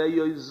dalid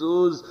meyoi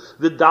zuz.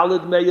 The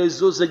dalid meyoi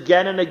zuz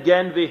again and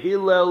again,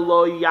 v'Hillel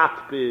lo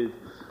yakpid.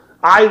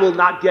 I will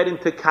not get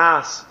into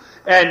kas.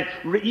 And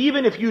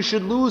even if you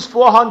should lose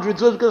 400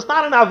 zuz, because it's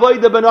not an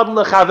avoida ben adam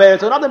lechaver,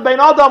 it's another ben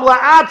adam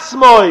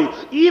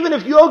la'atzmoi. Even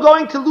if you're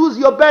going to lose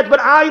your bet, but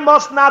I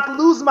must not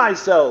lose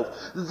myself.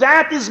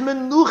 That is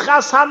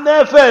menuchas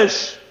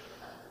hanefesh.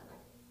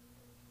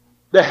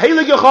 The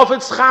Heilige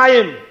Chofetz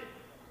Chaim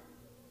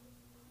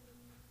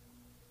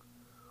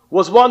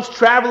was once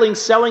traveling,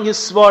 selling his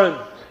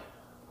svarim.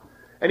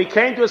 And he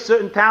came to a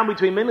certain town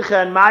between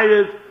Mincha and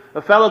Ma'ariv.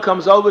 A fellow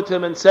comes over to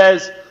him and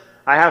says,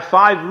 I have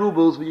 5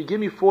 rubles, will you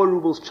give me 4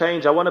 rubles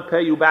change? I want to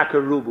pay you back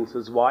a ruble.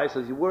 Says, why? He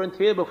says, you weren't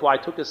here before I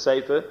took a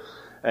sefer,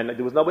 and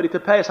there was nobody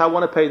to pay, so I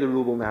want to pay the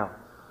ruble now.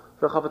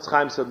 So Chofetz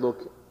Chaim said,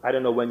 look, I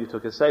don't know when you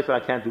took a sefer, I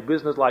can't do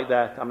business like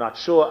that, I'm not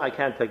sure, I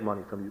can't take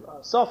money from you.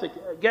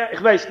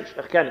 Ich weiß nicht,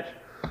 ich kenne nicht.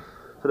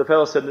 So the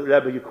fellow said,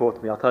 Rebbe, you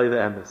caught me, I'll tell you the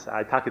emes.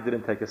 I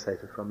didn't take a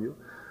sefer from you,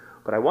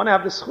 but I want to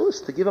have the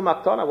schus to give a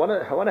makton, I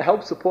want to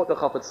help support the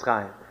Chofetz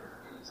Chaim.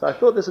 So I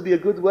thought this would be a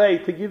good way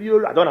to give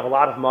you, I don't have a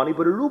lot of money,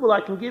 but a ruble I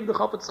can give the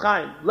Chofetz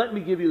Chaim. Let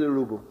me give you the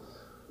ruble.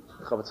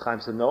 The Chofetz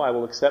Chaim said, no, I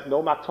will accept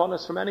no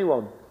maktonas from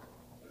anyone.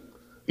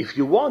 If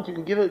you want, you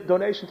can give a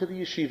donation to the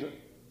yeshiva.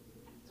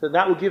 So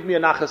that will give me a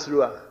nachas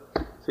ruach.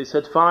 So he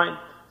said, fine.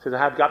 He said, I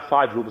have got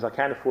 5 rubles, I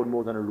can't afford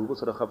more than a ruble.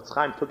 So the Chofetz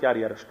Chaim took out,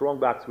 he had a strong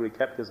box where he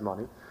kept his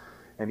money,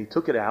 and he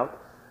took it out,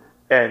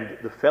 and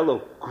the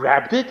fellow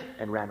grabbed it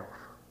and ran off.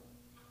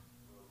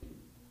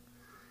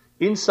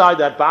 Inside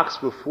that box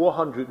were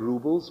 400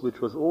 rubles, which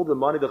was all the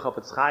money the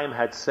Chofetz Chaim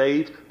had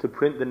saved to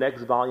print the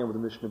next volume of the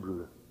Mishnah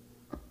Brura.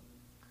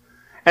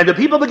 And the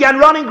people began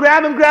running,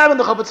 grab him.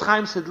 The Chofetz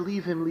Chaim said,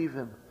 leave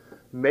him.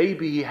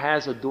 Maybe he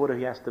has a daughter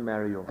he has to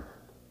marry off.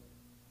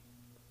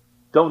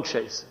 Don't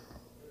chase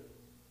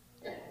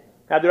him.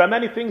 Now there are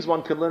many things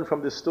one can learn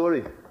from this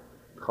story.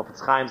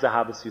 Chofetz Chaim's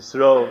Ahavas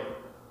Yisroel,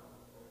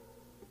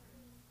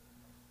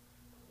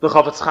 the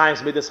Chofetz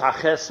Chaim's Midas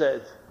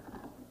HaChesed.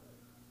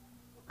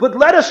 But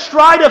let us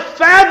try to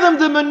fathom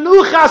the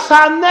menuchas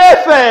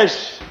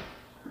hanefesh.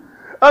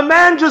 A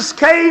man just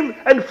came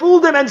and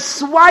fooled him and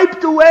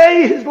swiped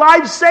away his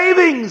life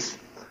savings.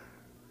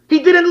 He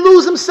didn't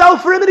lose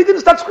himself for him and he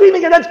didn't start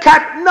screaming and that's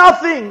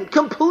nothing.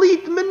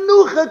 Complete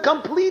menucha,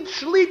 complete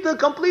shlita,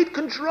 complete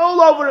control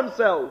over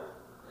himself.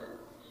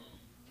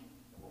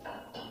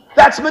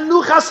 That's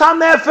Menuchas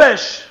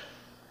HaNefesh.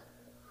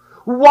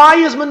 Why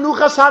is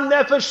Menuchas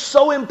HaNefesh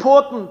so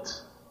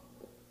important?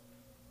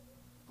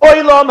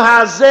 Oilam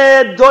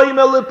hazeh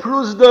doime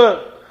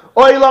lepruzda.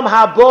 Oilam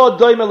haba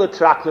doime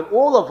letraklin.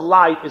 All of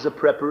life is a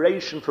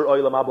preparation for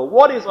Oilam haba.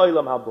 What is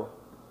Oilam haba?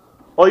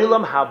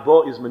 Oilam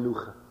haba is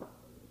Menucha.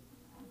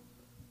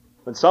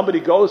 When somebody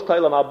goes to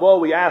Oilam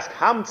haba, we ask,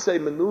 Hamtzei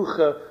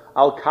Menucha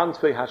al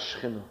kanfei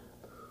hashchina.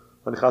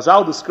 When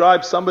Chazal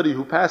describes somebody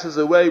who passes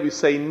away, we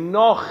say,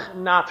 Noch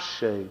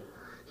nafshei.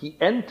 He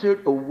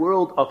entered a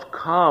world of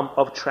calm,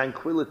 of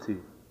tranquility.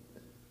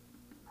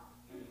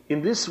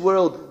 In this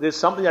world, there's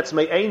something that's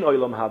me'ein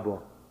oilam haba.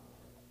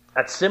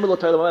 That's similar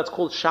to oilam haba. That's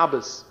called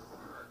Shabbos.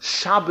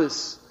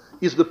 Shabbos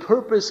is the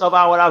purpose of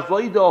our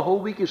avodah. A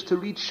whole week is to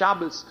read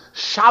Shabbos.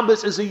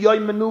 Shabbos is a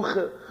Yom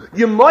Menucha.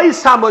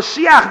 Yemois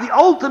HaMoshiach, the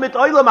ultimate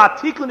oilam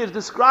hatiklin, is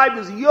described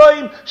as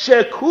Yom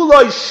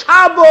shekuloi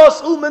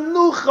Shabbos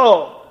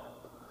u'Menucha.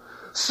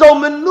 So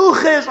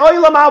Menucha is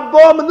Oilam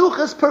Haba, Menucha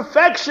is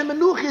perfection,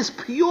 Menucha is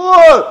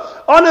pure,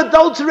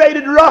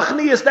 unadulterated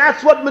Rachnius.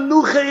 That's what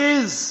Menucha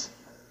is.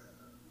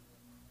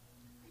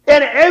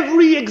 And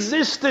every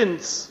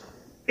existence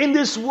in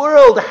this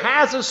world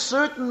has a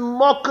certain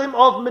mokim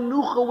of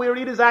Menucha where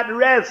it is at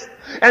rest.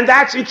 And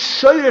that's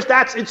its shayrish,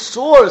 that's its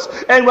source.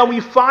 And when we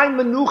find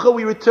Menucha,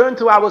 we return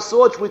to our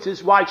source, which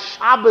is why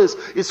Shabbos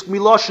is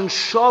Miloshen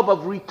Shav,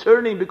 of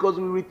returning, because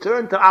we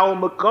return to our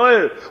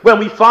Makor when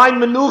we find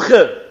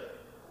Menucha.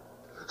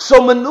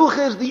 So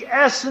Menucha is the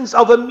essence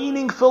of a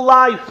meaningful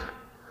life.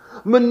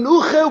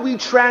 Menucha, we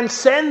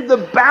transcend the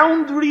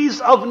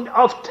boundaries of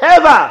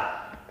Teva,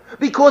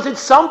 because it's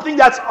something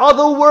that's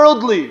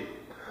otherworldly.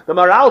 The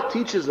Maral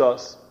teaches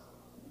us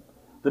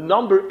the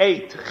number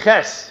 8,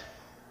 Ches,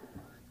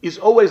 is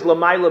always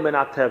Lamayla Min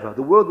HaTeva.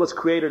 The world was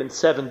created in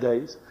 7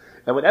 days,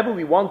 and whenever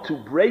we want to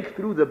break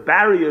through the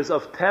barriers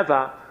of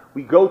Teva,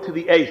 we go to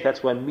the 8th.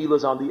 That's when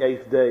Mila's on the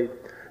 8th day.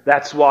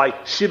 That's why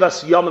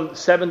Shivas Yom,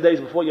 7 days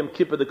before Yom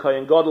Kippur, the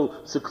Kohen Gadol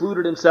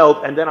secluded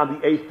himself, and then on the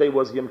 8th day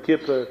was Yom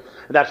Kippur.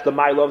 And that's the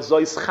Mile of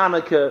Zois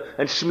Chanukah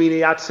and Shmini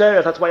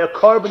Atzeret. That's why a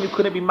carbon you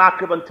couldn't be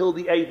makriv until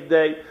the 8th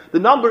day. The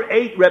number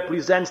 8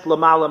 represents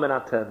Lamala Min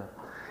HaTeva.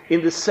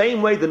 In the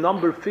same way, the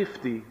number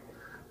 50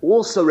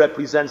 also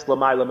represents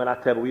Lamayla Min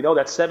HaTeva. We know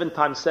that 7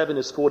 times 7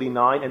 is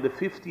 49, and the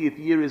 50th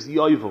year is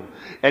Yovel.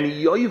 And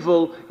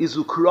Yovel is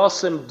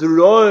Ukrosem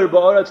Dror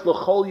Ba'aretz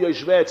L'chol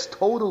Yoshveh. It's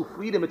total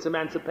freedom, it's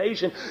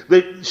emancipation.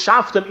 The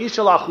Shaftem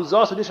Ishal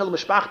Achuzas and Ishal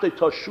Meshpachtei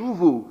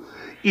Toshuvu.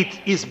 It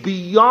is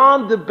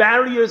beyond the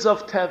barriers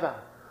of Teva.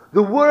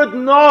 The word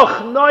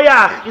Noch,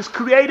 Noach, is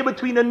created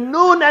between a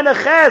Nun and a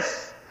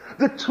Ches.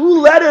 The 2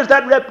 letters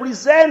that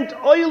represent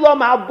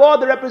Oilam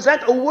Haba, that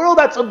represent a world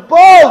that's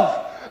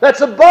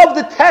above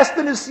the test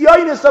and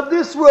nisyonis of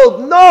this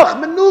world. Noch,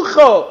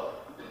 Menucha.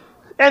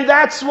 And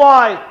that's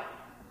why,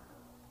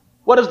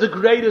 what is the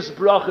greatest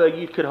bracha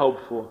you could hope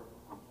for?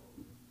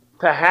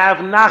 To have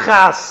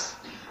nachas.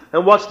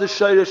 And what's the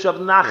shayrish of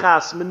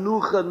nachas?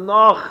 Menucha,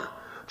 noch,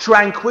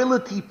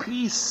 tranquility,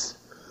 peace.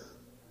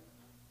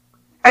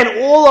 And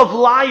all of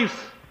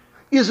life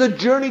is a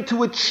journey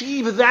to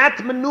achieve that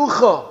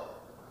menucha.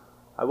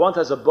 I once,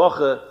 as a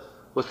bocher,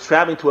 was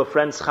traveling to a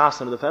friend's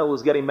chassan, and the fellow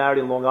was getting married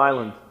in Long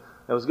Island.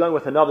 I was going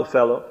with another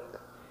fellow,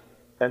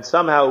 and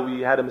somehow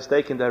we had a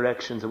mistake in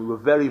directions, and we were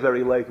very,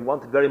 very late, and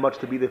wanted very much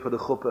to be there for the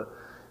chuppah.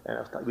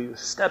 And we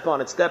step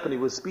on it, and he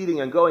was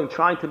speeding and going,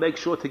 trying to make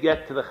sure to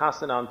get to the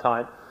chassan on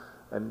time.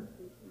 And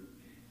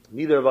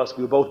neither of us,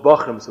 we were both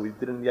bochrim, so we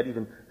didn't yet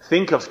even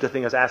think of such a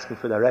thing as asking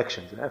for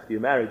directions. And after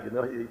you're married,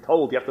 you're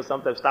told you have to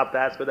sometimes stop to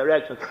ask for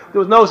directions. There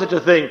was no such a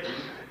thing.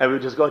 And we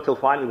were just going till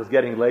finally it was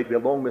getting late. We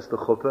had long missed the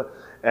chuppah.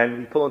 And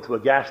we pull into a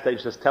gas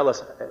station, just tell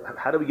us,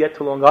 how do we get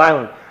to Long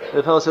Island? And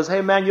the fellow says,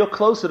 hey man, you're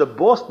closer to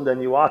Boston than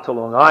you are to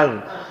Long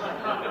Island.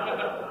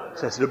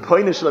 Says, the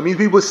point is, means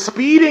we were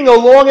speeding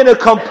along in a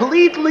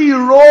completely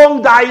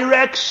wrong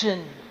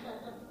direction.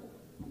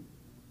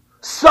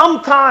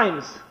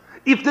 Sometimes,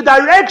 if the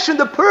direction,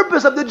 the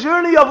purpose of the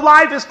journey of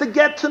life is to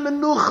get to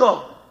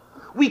menucha,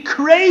 we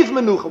crave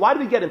menucha. Why do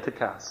we get into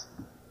kas?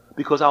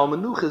 Because our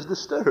menucha is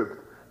disturbed.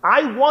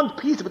 I want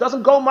peace. If it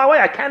doesn't go my way,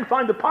 I can't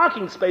find a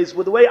parking space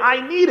with the way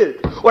I need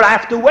it. Or I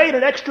have to wait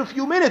an extra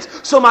few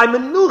minutes. So my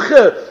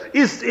menucha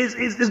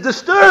is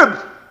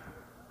disturbed.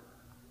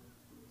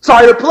 So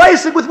I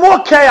replace it with more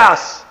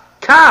chaos.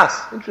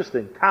 Kas.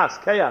 Interesting. Kas.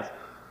 Chaos.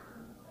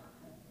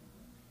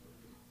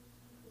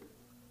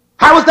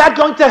 How is that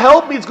going to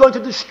help me? It's going to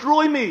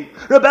destroy me.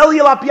 Reb Eli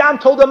Lapian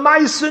told a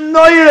Ma'aser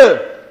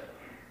Noire.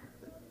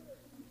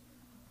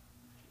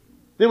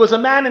 There was a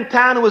man in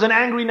town who was an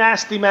angry,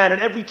 nasty man,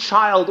 and every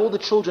child, all the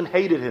children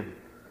hated him.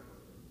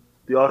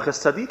 The Orches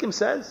Tzadikim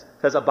says,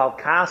 Abal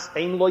Kas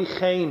ein loy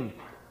chen.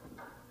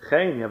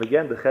 Chen, you have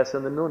again the Ches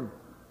and the Nun.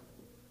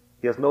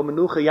 He has no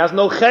menucha, he has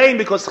no chen,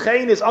 because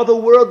chen is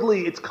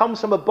otherworldly. It comes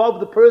from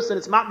above the person,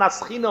 it's matnas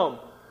chinom.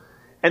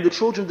 And the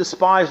children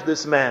despised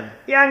this man,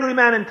 the angry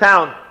man in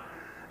town.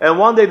 And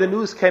one day the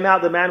news came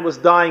out, the man was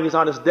dying, he's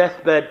on his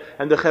deathbed,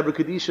 and the Chevra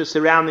Kadisha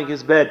surrounding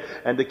his bed,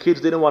 and the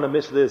kids didn't want to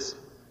miss this.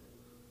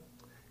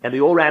 And they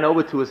all ran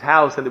over to his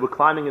house and they were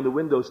climbing in the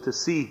windows to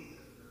see,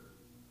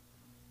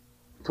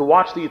 to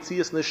watch the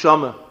Yetzias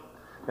Neshama.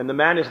 And the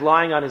man is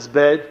lying on his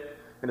bed,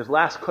 and his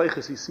last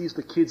koiches, he sees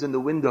the kids in the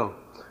window.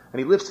 And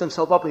he lifts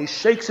himself up and he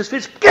shakes his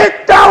fist,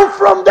 "Get down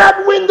from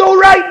that window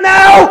right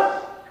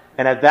now!"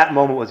 And at that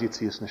moment was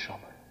Yetzias Neshama.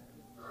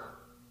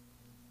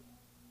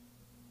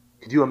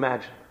 Could you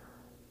imagine?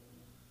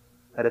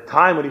 At a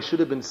time when he should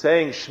have been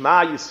saying,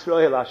 "Shema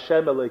Yisrael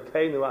Hashem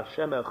Elokeinu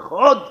Hashem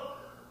Echad,"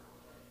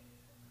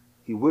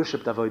 he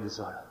worshipped Avodah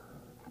Zarah.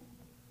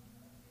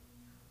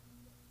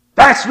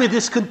 That's where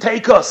this can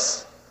take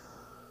us.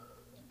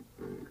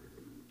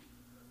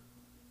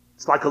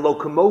 It's like a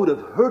locomotive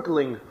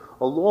hurtling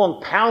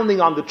along, pounding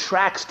on the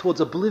tracks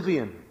towards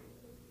oblivion.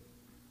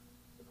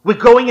 We're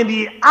going in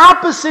the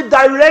opposite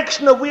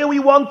direction of where we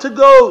want to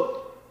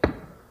go.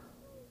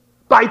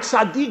 By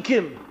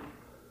tzaddikim,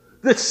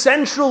 the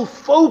central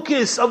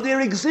focus of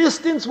their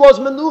existence was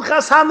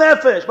menuchas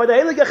hanefesh. By the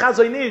Heilige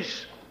Chazon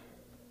Ish,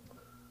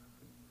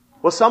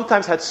 well,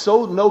 sometimes had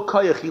so no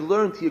koyach, he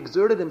learned, he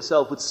exerted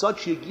himself with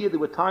such yagir. There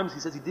were times,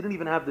 he says, he didn't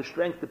even have the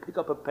strength to pick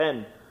up a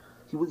pen.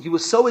 He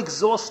was so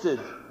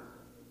exhausted.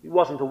 He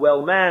wasn't a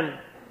well man.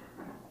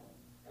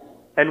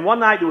 And one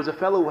night there was a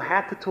fellow who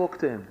had to talk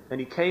to him. And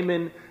he came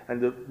in, and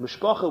the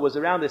mishpacha was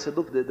around. They said,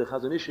 "Look, the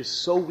Chazon Ish is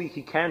so weak,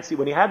 he can't see."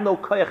 When he had no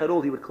koyach at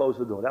all, he would close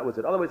the door. That was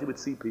it. Otherwise, he would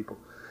see people.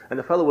 And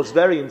the fellow was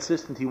very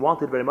insistent. He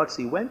wanted very much.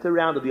 So he went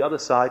around to the other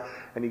side,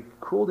 and he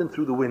crawled in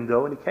through the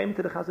window, and he came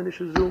to the Chazon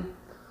Ish's room.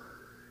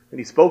 And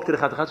he spoke to the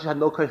Chazon Ish, had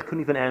no koyach,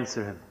 couldn't even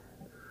answer him.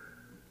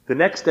 The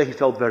next day, he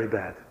felt very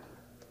bad.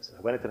 So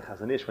I went into the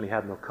Chazon Ish when he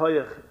had no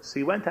koyach. So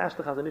he went to ask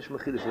the Chazon Ish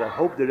Mechidush. He said, "I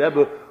hope the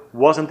Rebbe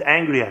wasn't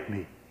angry at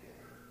me."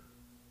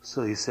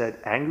 So he said,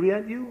 "Angry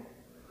at you?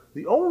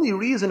 The only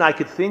reason I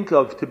could think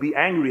of to be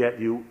angry at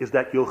you is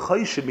that you're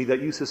choshed me, that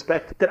you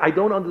suspect that I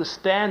don't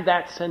understand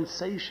that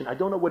sensation. I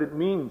don't know what it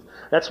means."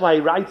 That's why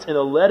he writes in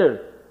a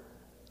letter.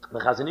 The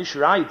Chazon Ish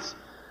writes,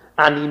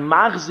 "Ani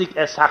machzik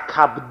es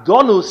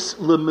hakabdonus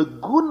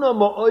lemeguna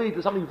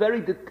mo'oid." Something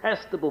very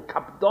detestable.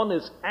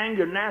 Kabdonus,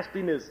 anger,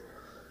 nastiness.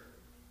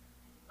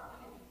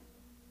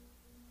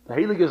 The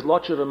Heilige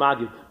Zlotcher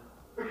Magid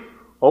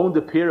owned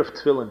a pair of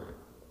tefillin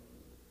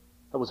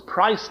that was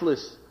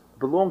priceless,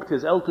 belonged to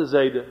his Elter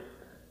Zayde,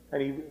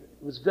 and he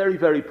was very,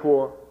 very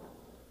poor.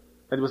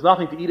 And there was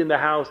nothing to eat in the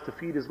house to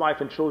feed his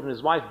wife and children.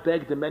 His wife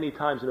begged him many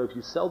times, "If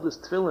you sell this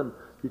tefillin,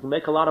 you can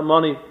make a lot of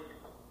money,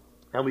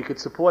 and we could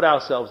support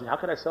ourselves." And how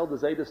could I sell the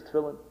Zayde's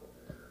tefillin?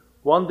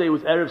 One day it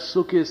was Erev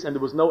Sukkot, and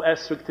there was no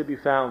esrog to be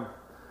found.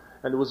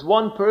 And there was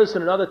one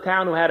person in another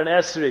town who had an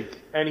esrog,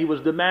 and he was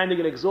demanding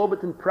an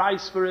exorbitant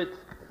price for it.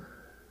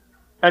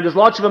 And his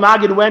Lordship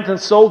Magid went and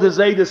sold his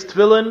Zayde's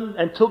tefillin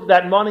and took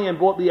that money and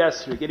bought the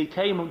esrog. And he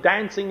came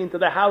dancing into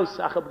the house.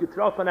 "Ach, I've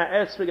getroffen a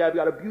esrog. I've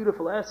got a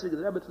beautiful esrog." The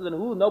Rebbe said,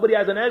 "Who? Nobody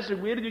has an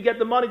esrog. Where did you get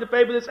the money to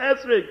pay for this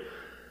esrog?"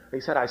 And he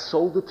said, "I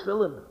sold the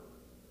tefillin."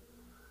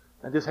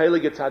 And this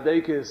Heilige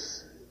Tzaddik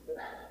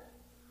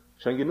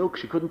schon genug,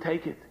 she couldn't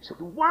take it. She said,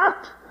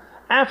 "What?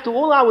 After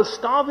all, I was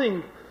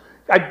starving.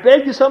 I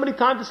begged you so many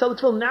times to sell the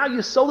tefillin. Now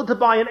you sold it to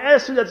buy an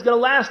esrog that's going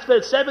to last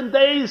for 7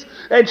 days."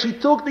 And she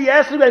took the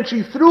esrog and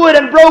she threw it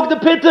and broke the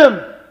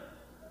pittim.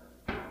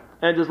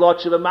 And his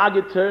Lordship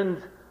Magid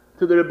turned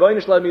to the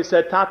Rebbeinu Shalom. He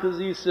said, "Tata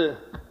Zisa,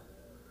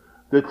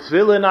 the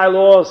tefillin I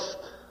lost,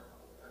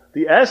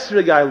 the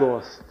esrog I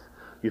lost.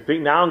 You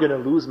think now I'm going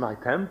to lose my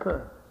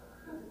temper?"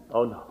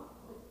 Oh no.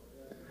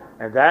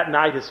 And that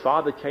night his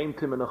father came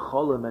to him in a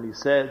cholim and he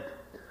said,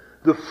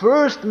 "The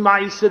first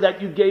ma'aseh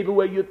that you gave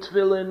away your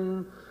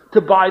tefillin to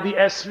buy the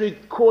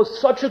esrog caused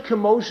such a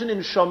commotion in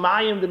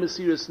Shamayim, the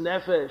Mesiras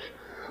Nefesh.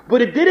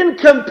 But it didn't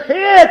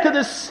compare to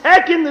the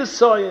second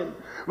Nisayin.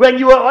 When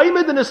you were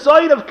Oymed in the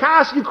Nisayin of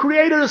Kas, you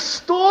created a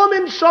storm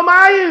in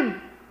Shamayim.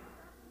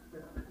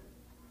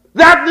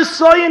 That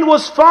Nisayin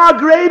was far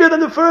greater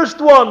than the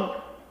first one."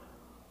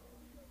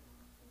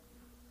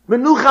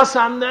 Menuchas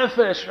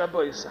HaNefesh, Rabbi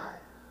Yisai.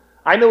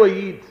 I know a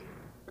Yid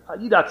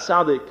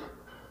HaTzadik,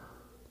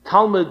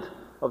 Talmud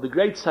of the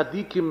great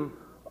Tzaddikim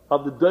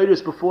of the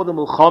Deiros before the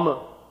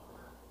Milchama.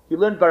 He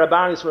learned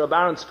Barabaris,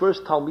 Barabaran's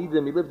first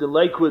Talmidim. He lived in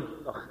Lakewood,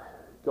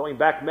 going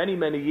back many,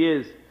 many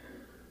years.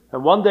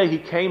 And one day he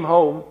came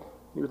home.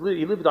 He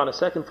lived on a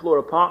second floor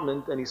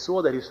apartment, and he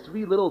saw that his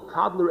 3 little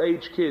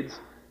toddler-age kids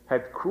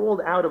had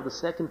crawled out of the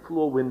second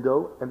floor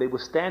window, and they were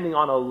standing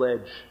on a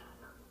ledge.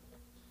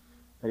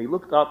 And he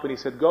looked up and he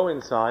said, "Go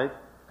inside."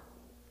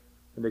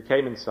 And they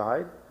came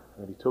inside,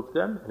 and he took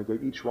them, and he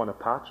gave each one a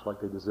patch like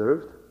they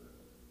deserved.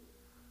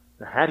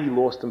 Now, had he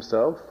lost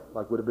himself,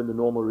 like would have been the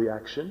normal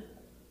reaction,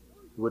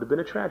 it would have been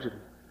a tragedy.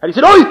 And he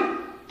said, "Oi!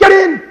 Get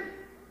in!"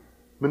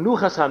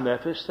 Menuchas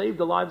HaNefesh saved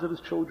the lives of his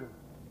children.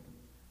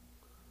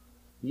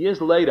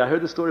 Years later, I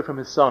heard the story from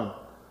his son.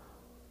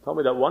 He told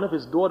me that one of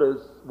his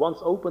daughters once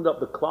opened up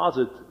the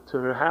closet to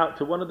her house,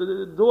 to one of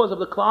the doors of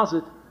the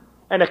closet,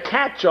 and a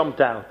cat jumped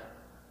out.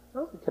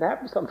 Well, it can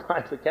happen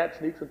sometimes. A cat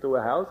sneaks into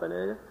a house,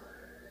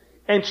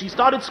 and she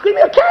started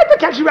screaming, "A cat! A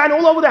cat!" She ran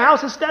all over the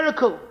house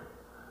hysterical.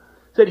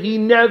 Said he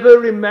never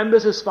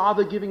remembers his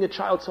father giving a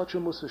child such a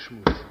Musa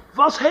Shmuz.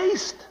 Was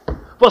heißt?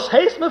 Was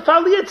heißt me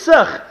verliert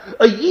sich?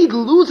 A Yid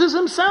loses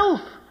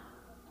himself.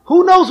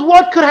 Who knows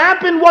what could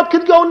happen, what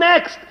could go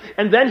next?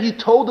 And then he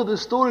told her the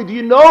story. Do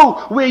you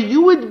know where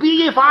you would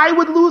be if I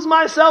would lose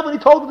myself? And he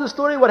told her the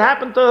story, what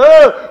happened to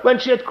her when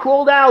she had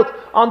crawled out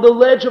on the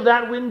ledge of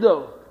that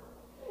window.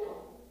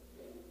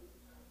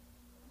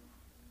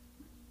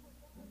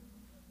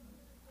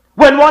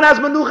 When one has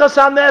menuchas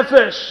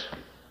hanefesh,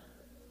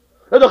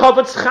 the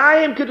Chofetz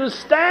Chaim could just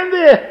stand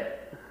there.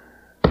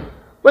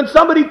 When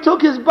somebody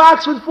took his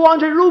box with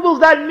 400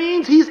 rubles, that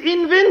means he's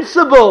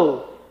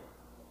invincible.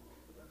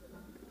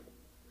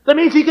 That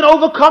means he can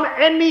overcome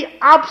any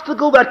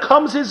obstacle that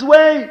comes his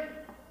way.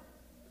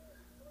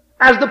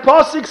 As the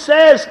Pasuk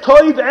says,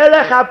 Toiv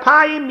erech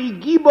apayim mi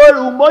gibor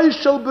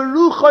u'moishel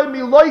beruchoy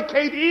miloi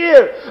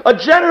kedir. A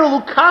general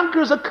who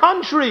conquers a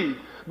country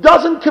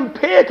doesn't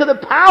compare to the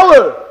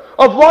power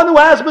of one who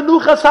has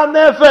menuchas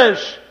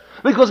hanefesh.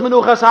 Because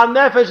menuchas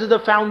hanefesh is the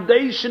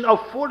foundation of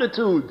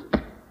fortitude.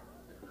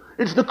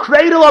 It's the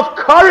cradle of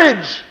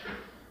courage.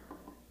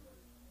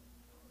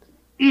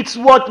 It's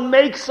what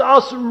makes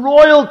us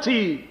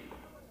royalty.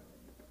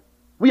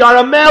 We are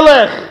a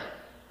melech.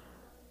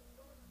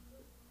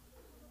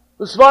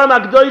 The Svarim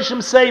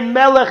HaKadoshim say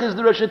melech is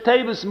the Rosh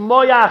Tevis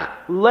moyach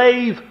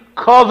leiv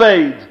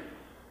koved.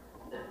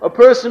 A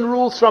person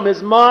rules from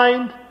his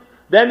mind.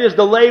 Then there's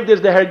the leiv,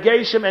 there's the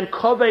hergeshem, and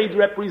koved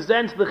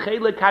represents the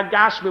chelek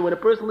hagashmi. When a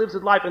person lives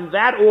his life in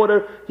that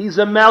order, he's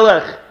a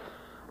melech.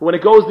 When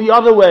it goes the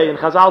other way, and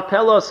Chazal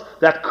tell us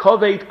that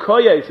koved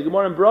koyes, the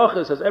Gemara in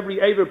Brachas says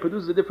every aver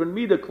produces a different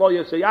midah,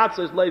 kloyes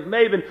yatzes, leiv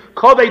maven,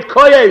 koved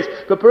koyes.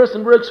 If a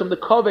person works from the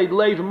koved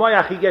leiv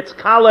moyach, he gets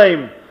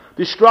kalem,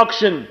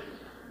 destruction.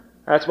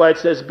 That's why it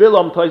says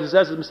Bilam, Toys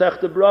says in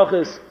Masechta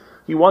Brachas,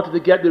 he wanted to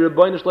get the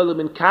Rebbeinu Shalom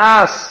in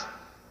Kas.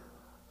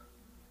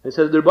 It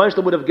says the Rebbeinu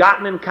Shalom would have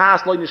gotten in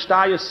Kas, Lo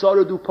Nishtaya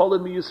Soradu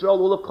Polin Mi Yisrael,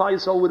 all of Klal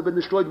Yisrael would have been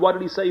destroyed. What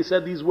did he say? He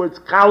said these words,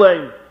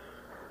 kalem.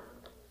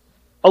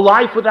 A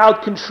life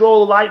without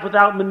control, a life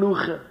without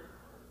menucha.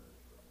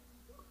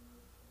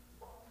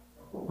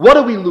 What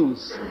do we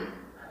lose?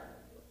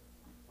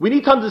 We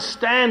need to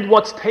understand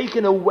what's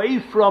taken away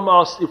from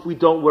us if we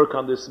don't work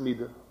on this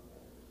midah.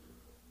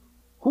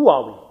 Who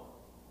are we?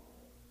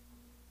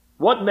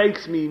 What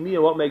makes me me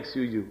and what makes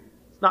you you?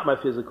 It's not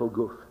my physical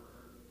goof.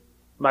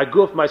 My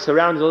goof, my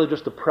surroundings are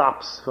just the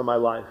props for my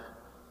life.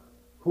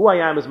 Who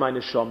I am is my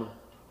neshama.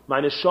 My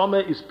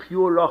neshama is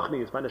pure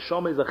rochnius. My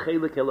neshama is a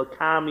chelik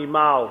elokam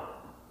imal.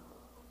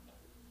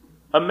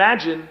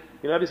 Imagine,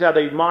 have you seen how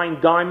they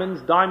mine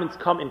diamonds? Diamonds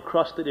come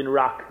encrusted in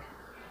rock.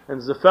 And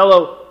there's a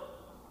fellow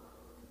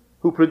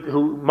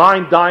who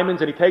mined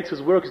diamonds, and he takes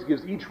his workers,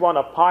 gives each one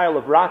a pile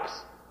of rocks,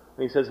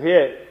 and he says,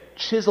 here,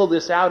 chisel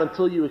this out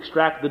until you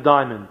extract the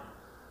diamond.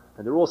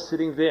 And they're all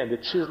sitting there, and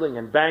they're chiseling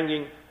and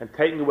banging and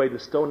taking away the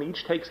stone.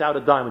 Each takes out a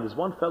diamond. There's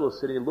one fellow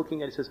sitting and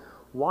looking at it, he says,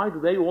 why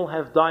do they all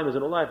have diamonds?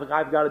 And all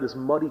I've got this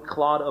muddy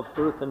clod of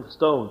earth and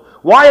stone.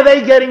 Why are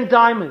they getting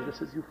diamonds?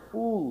 He says, you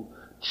fool.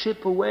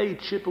 Chip away,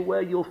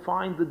 you'll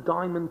find the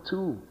diamond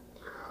too.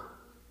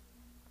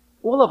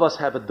 All of us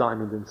have a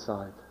diamond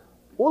inside.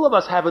 All of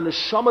us have a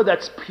neshama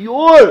that's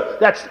pure,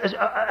 that's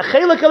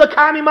chelek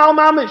elokami mal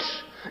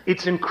mamish.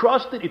 It's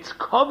encrusted, it's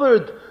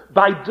covered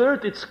by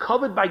dirt, it's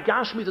covered by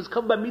gashmis, it's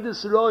covered by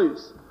midas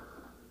rois.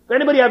 If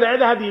anybody ever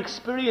had the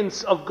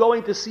experience of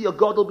going to see a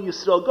Gadol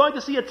B'Yisrael, going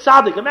to see a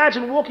tzaddik,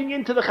 imagine walking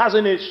into the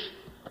Chazon Ish.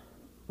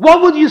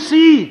 What would you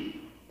see?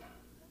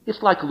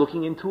 It's like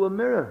looking into a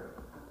mirror.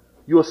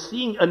 You're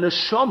seeing a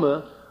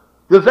neshama,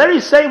 the very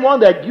same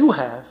one that you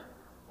have,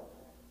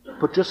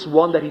 but just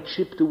one that he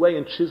chipped away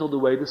and chiseled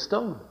away the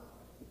stone.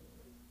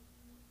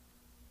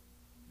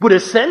 But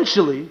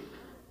essentially,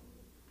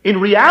 in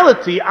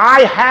reality,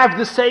 I have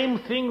the same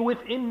thing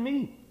within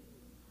me.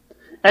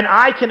 And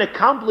I can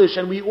accomplish,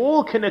 and we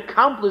all can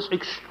accomplish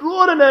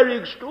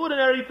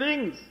extraordinary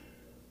things.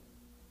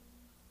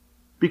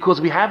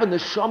 Because we have a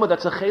neshama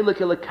that's a chelek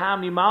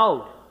elokam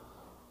imal.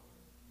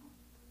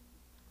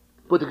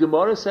 But the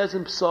Gemara says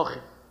in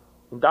Psachim,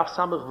 in Daf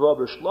Samach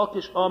Vav,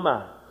 Shlokish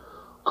Omar,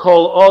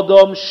 Kol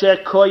Adam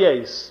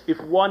Shekoyes. If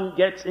one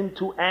gets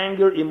into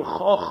anger, im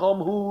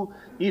Chacham hu,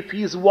 if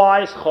he's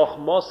wise,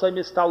 Chachmasai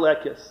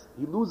mistalekes.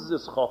 He loses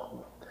his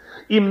Chachma.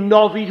 Im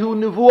Novi hu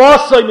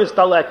Nevuasai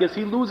mistalekes.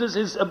 He loses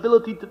his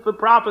ability for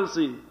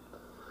prophecy.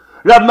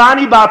 Rav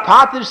Mani Bar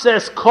Patish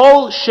says,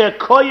 Kol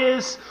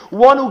Shekoyes,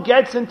 one who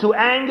gets into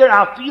anger,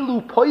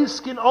 afilu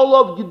poiskin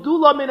olav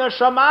gedula min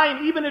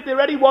hashamayim, even if there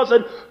already was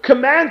a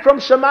command from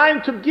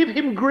Shamayim to give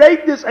him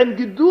greatness and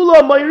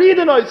gedula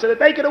moiridenoi, so to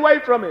take it away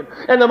from him.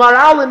 And the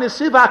Maral in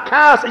Nesiv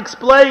HaKas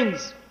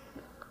explains,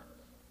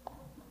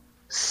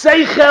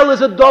 Seichel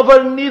is a dover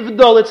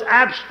nivdol, it's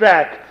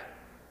abstract.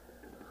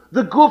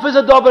 The guf is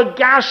a dover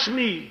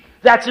gashmi,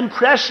 that's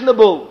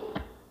impressionable.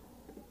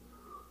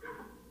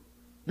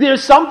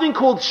 There's something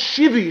called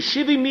shivi.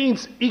 Shivi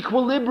means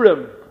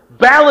equilibrium,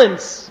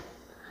 balance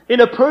in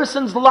a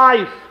person's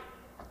life.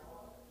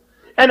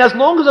 And as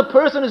long as a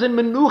person is in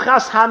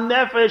menuchas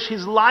hanefesh,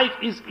 his life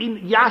is in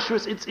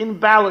yashrus, it's in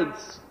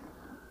balance.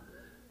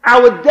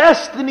 Our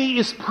destiny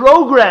is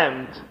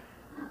programmed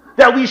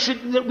that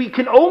we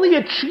can only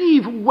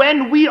achieve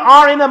when we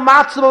are in a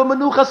matzav of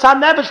menuchas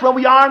hanefesh, when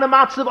we are in a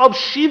matzav of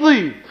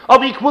shivui,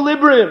 of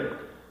equilibrium.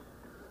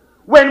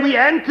 When we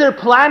enter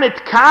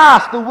planet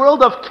Kas, the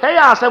world of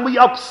chaos, and we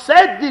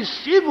upset this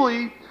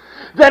shivui,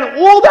 then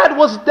all that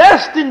was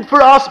destined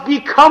for us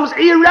becomes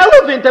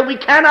irrelevant and we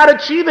cannot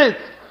achieve it.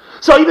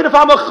 So even if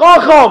I'm a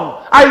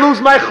chacham, I lose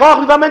my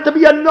chacham. If I'm meant to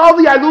be a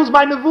novi, I lose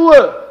my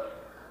nevuah.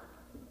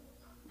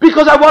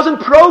 Because I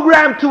wasn't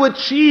programmed to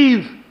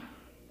achieve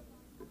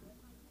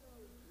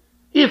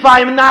if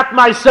I'm not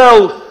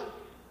myself.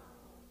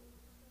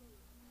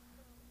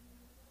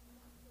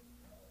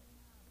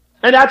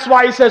 And that's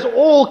why he says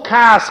all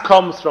kas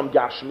comes from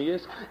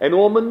Gashmias and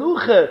all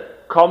menucha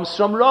comes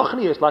from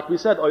Rochnias. Like we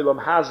said,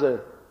 Olam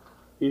Hazeh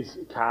is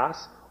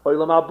kas,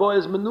 Olam Haba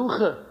is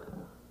menucha.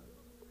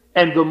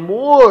 And the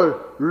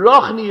more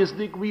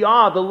Rochniistic we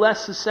are, the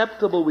less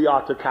susceptible we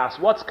are to kas.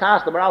 What's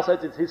kas? The Maharal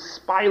says it's his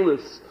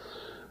spilus.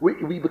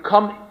 We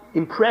become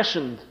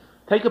impressioned.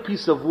 Take a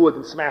piece of wood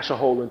and smash a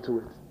hole into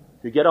it.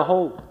 You get a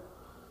hole.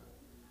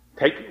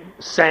 Take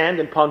sand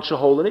and punch a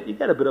hole in it, you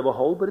get a bit of a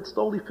hole, but it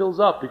slowly fills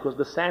up because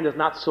the sand is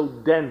not so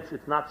dense,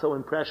 it's not so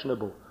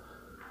impressionable.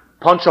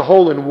 Punch a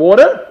hole in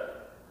water,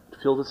 it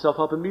fills itself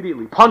up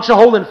immediately. Punch a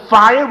hole in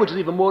fire, which is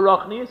even more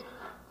rachnius,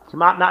 it's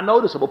not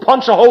noticeable.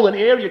 Punch a hole in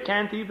air, you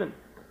can't even.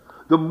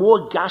 The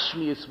more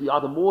gashmius we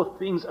are, the more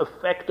things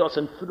affect us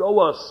and throw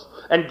us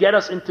and get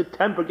us into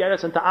temper, get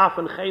us into af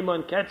and chema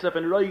and ketzef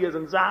and roiges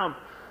and zam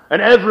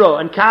and evro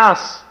and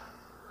kas.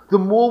 The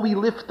more we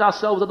lift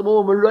ourselves, the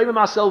more we meroim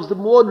ourselves, the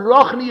more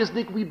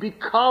rochniistic we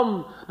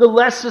become, the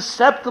less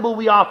susceptible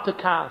we are to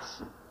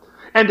kas.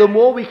 And the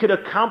more we could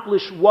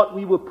accomplish what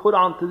we were put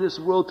onto this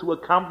world to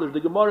accomplish. The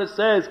Gemara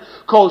says,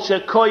 Kol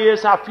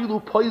shekoyes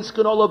afilu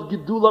poisken olav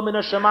gedula min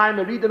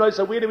hashamayim.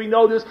 So where do we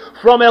know this?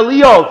 From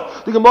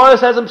Eliyav. The Gemara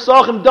says in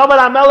Psachim, David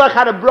HaMelech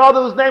had a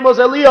brother whose name was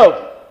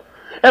Eliyav.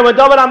 And when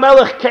David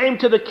HaMelech came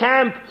to the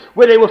camp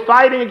where they were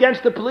fighting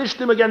against the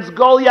Pelishtim, against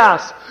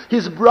Goliath,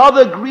 his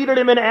brother greeted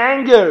him in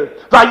anger.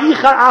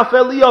 Vayichar af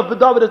Eliyav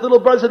b'David, his little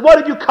brother said, "Why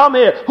did you come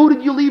here? Who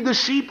did you leave the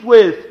sheep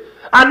with?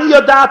 Ani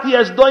yadati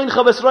as doincha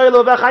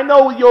v'Israel ovech. I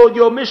know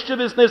your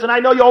mischievousness, and I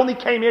know you only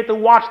came here to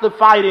watch the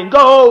fighting. Go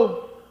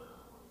home."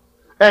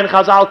 And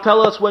Chazal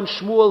tell us when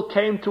Shmuel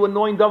came to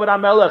anoint David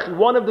HaMelech,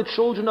 one of the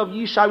children of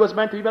Yishai was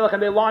meant to be Melech,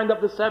 and they lined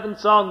up the 7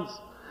 sons.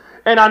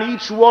 And on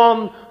each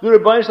one, the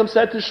Rebbeinu Shalom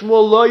said to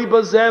Shmuel, "Loi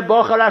bazeh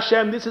bochar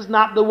Hashem." This is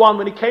not the one.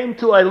 When he came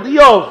to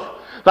Eliyav,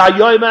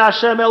 "Vayomer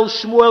Hashem el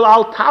Shmuel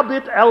al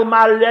tabit el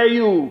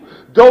mareu."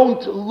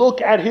 Don't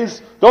look at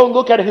his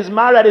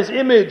mar, at his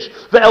image.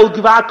 Ve'el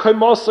gvar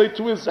koimosoi,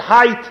 to his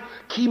height.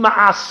 Ki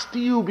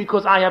ma'astiu,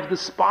 because I have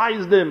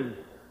despised him.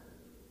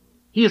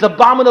 He is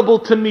abominable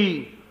to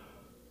me.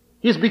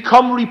 He's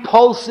become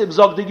repulsive,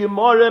 zog the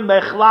Gemara,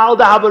 mechlal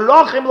da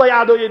haverochim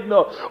le'yado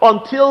yidno.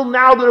 Until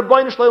now, the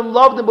Rebbeinu Shalom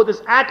loved him, but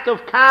this act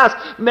of kas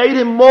made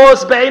him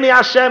mos be'enei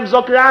Hashem,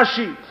 zog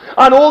Rashi.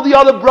 And all the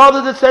other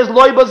brothers, it says,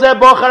 loy bazeh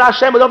bochar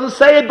Hashem. It doesn't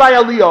say it by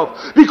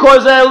Eliyav.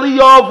 Because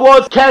Eliyav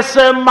was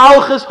kesem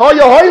malchus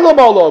hoya hoylam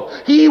olav.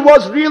 He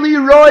was really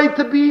right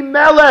to be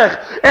melech.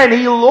 And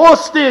he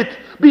lost it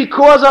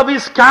because of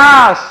his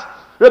kas.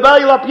 Rebbe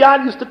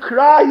Lapian used to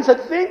cry. He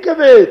said, think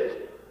of it.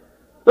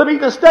 I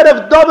mean, instead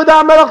of David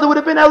HaMelech, there would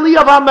have been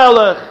Eliyav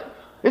HaMelech.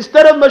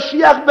 Instead of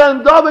Mashiach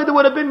ben David, there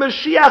would have been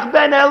Mashiach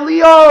ben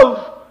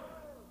Eliyav.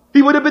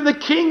 He would have been the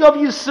king of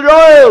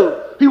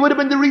Yisrael. He would have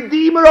been the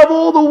redeemer of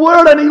all the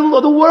world, and he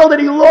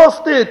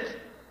lost it.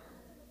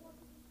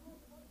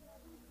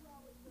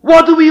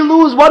 What do we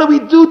lose? What do we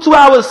do to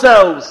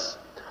ourselves?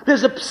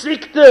 There's a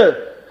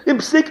psikta. In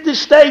psikta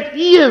state,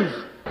 Eiv.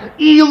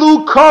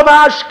 Ilu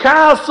kovash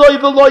kasoi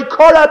v'loi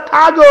kora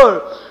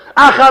tagor.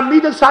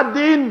 Achamidas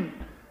hadin.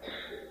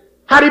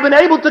 Had he been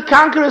able to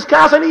conquer his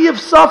kas, and he have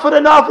suffered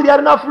enough, and he had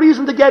enough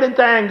reason to get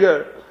into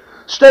anger.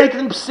 State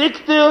in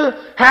Psikta,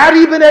 had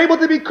he been able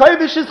to be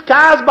kovish his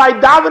kas by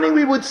davening,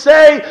 we would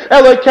say,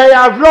 Elokei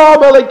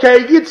Avram,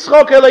 Elokei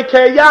Yitzchok,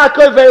 Elokei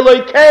Yaakov,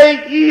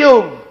 Elokei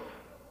Iyuv.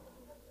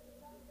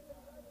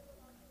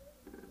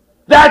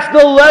 That's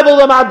the level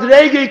the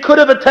Madrege could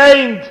have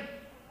attained.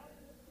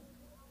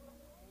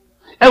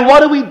 And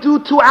what do we do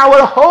to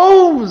our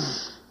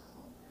homes?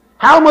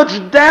 How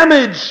much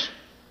damage?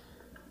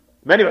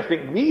 Many of us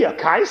think, me, a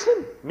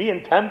kaisen? Me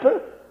in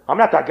temper? I'm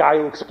not that guy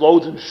who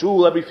explodes in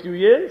shul every few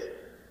years.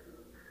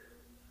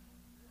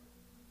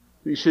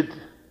 We should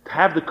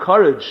have the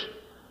courage.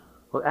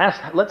 Well,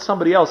 let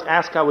somebody else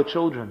ask our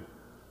children.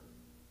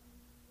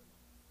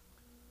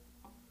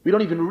 We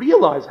don't even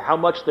realize how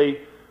much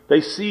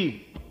they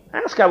see.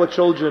 Ask our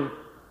children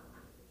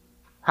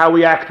how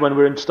we act when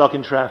we're stuck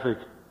in traffic.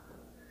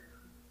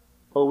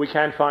 Oh, we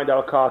can't find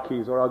our car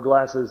keys or our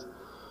glasses.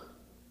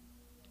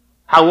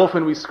 How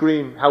often we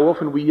scream, how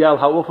often we yell,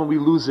 how often we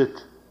lose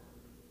it.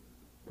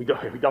 We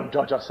don't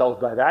judge ourselves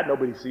by that.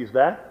 Nobody sees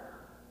that.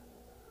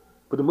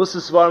 But the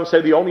Mussar Svarim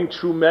say the only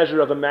true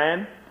measure of a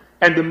man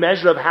and the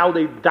measure of how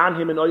they dan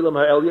him in Olam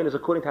HaElyon is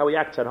according to how he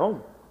acts at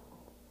home.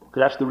 Because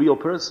that's the real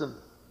person.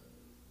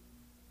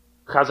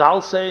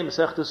 Chazal say,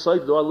 Masechta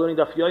Soif, do I learning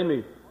Daf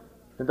Yomi,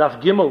 and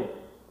Daf Gimel.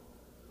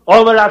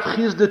 Omer Rav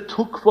Chizda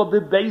tukva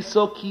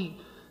bebeiso ki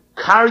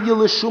karya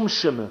l'shum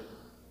shema.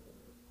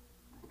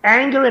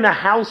 Anger in a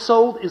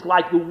household is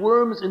like the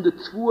worms in the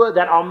tvua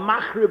that are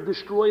machrib,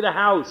 destroy the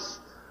house.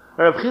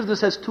 Rav Chizda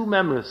says two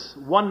memories,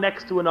 one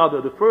next to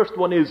another. The first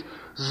one is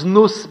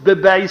znus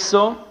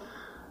bebeiso,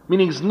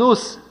 meaning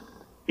znus,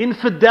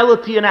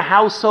 infidelity in a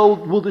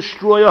household will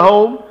destroy a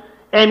home,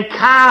 and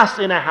kas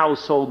in a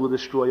household will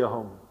destroy a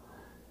home.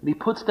 And he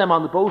puts them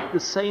on both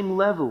the same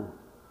level.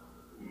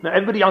 Now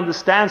everybody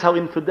understands how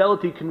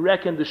infidelity can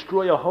wreck and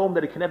destroy a home,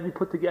 that it can never be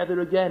put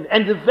together again.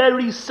 And the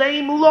very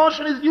same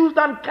lotion is used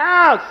on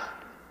kas.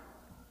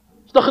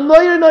 It's doch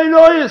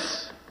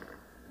noyes.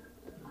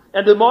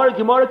 And the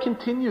Gemara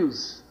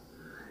continues.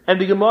 And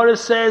the Gemara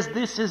says,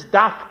 this is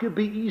dafke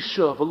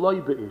be'isha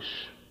v'loy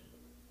be'ish.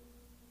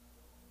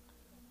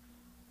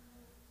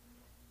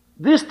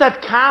 This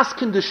that kas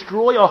can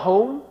destroy a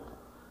home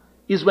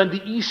is when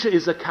the isha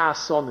is a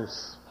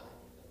kasonis.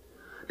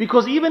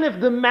 Because even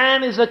if the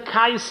man is a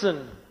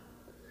kaisen,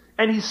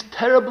 and he's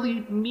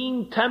terribly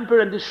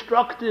mean-tempered and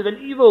destructive and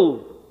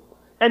evil,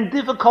 and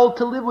difficult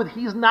to live with,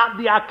 he's not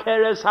the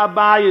akeres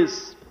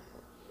habayis.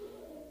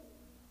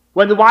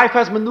 When the wife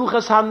has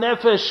menuchas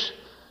ha-nefesh,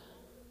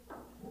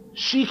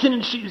 she can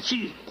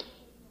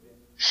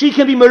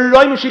be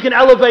meroim, she can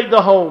elevate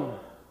the home.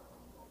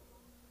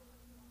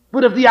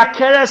 But if the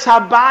akeres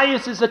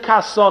habayis is a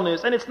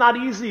kasonis, and it's not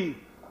easy,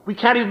 we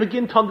can't even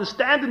begin to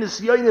understand the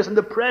nisyonis and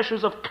the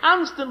pressures of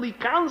constant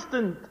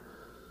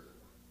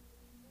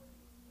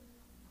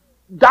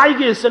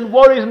daigis and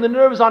worries and the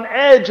nerves on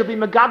edge of the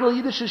megadol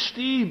yiddish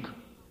shtib.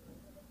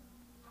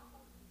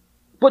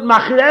 But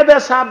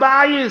machrebes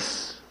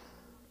habayis,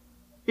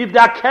 if the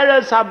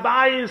akeres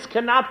habayis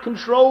cannot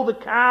control the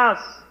kas,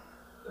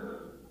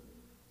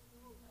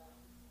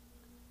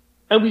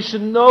 and we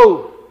should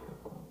know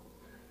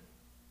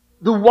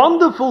the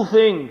wonderful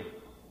thing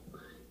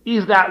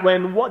is that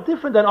when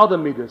different than other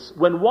midas,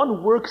 when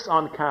one works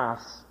on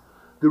kas,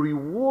 the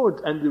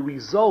reward and the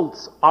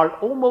results are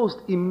almost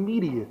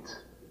immediate.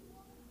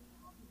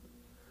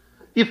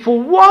 If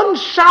for one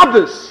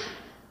Shabbos,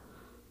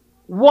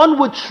 one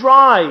would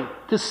try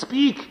to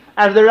speak,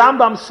 as the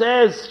Rambam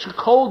says,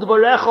 Shekol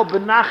dvarecho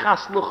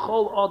benachas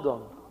l'chol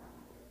adam,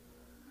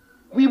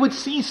 we would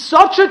see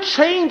such a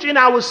change in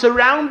our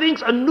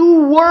surroundings, a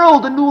new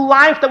world, a new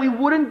life that we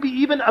wouldn't be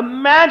even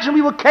imagine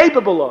we were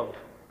capable of.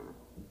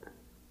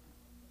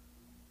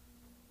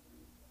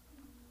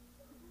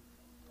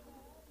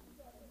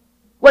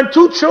 When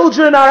two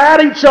children are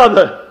at each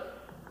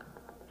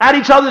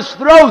other's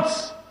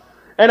throats,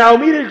 and our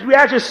immediate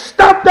reaction is,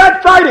 stop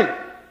that fighting!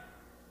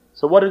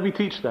 So what did we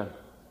teach them?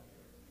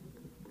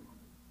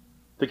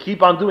 To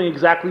keep on doing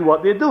exactly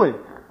what they're doing.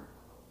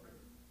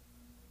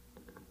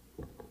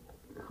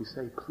 If we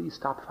say, please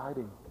stop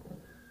fighting.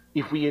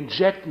 If we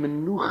inject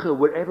menucha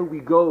wherever we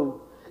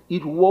go,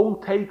 it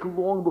won't take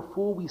long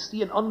before we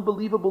see an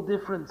unbelievable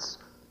difference.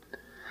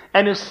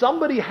 And if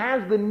somebody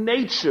has the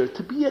nature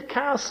to be a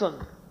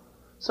kasan,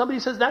 somebody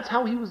says that's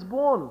how he was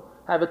born,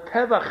 have a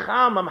teva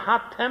cham, I'm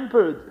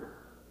hot-tempered,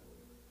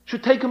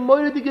 should take a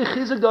moiridige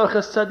chizuk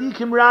darchas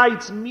tzadikim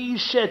writes, mi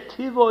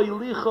shetivoi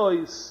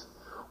lichois,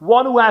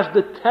 one who has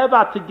the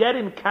teva to get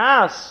in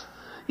kas,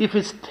 if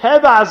his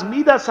teva as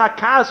midas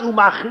hakas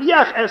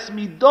umachriach es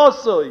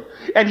midosoi,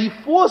 and he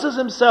forces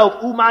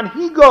himself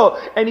umanhigo,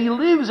 and he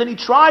lives and he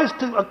tries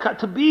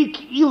to be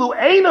ilu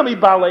eina mi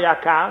balei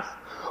hakas,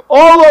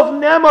 all of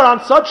Nemar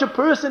on such a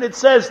person, it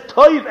says,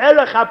 Toiv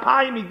erech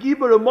hapayim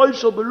igibur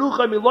u'moishel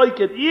berucha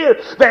miloiket ir,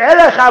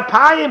 ve'erech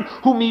hapayim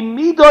hu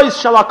mimidois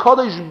shel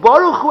HaKadosh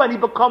Baruch Hu, and he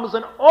becomes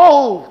an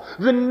ov,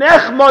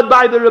 v'nechmod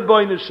by the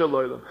Rebbeinu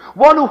Shalom.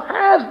 One who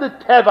has the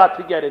teva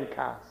to get in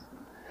kas,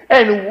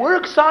 and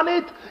works on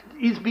it,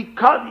 is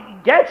because he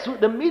gets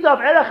the midah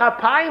of erech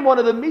hapayim, one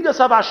of the midas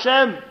of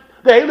Hashem.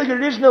 The Heilige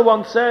Rishna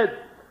once says,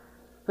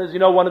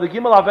 one of the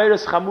gimel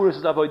averes chamuris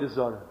is avodah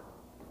zarah.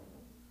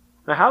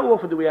 Now, how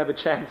often do we have a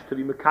chance to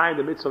be Mekayim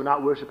the mitzvah of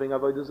not worshipping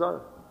Avodah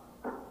Zarah?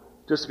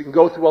 Just we can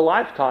go through a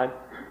lifetime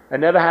and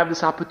never have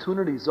this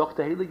opportunity. Zoch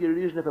the Heilige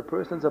Rishna, if a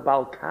person's a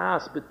Baal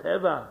Kas,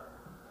 B'teva,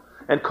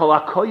 and Kol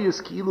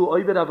HaKoyes Ki'ilu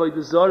Oived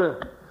Avodah Zarah.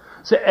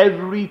 So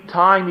every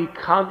time he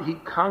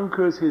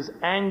conquers his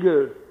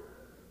anger,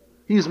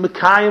 he's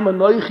Mekayim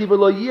Anoichi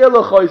V'lo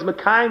Yelecho, he's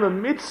Mekayim a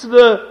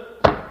mitzvah,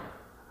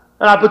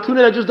 an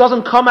opportunity that just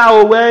doesn't come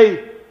our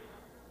way.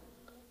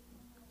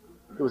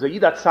 There was a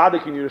Yidat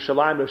Tzaddik in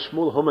Yerushalayim,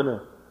 Shmuel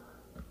Humana,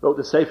 wrote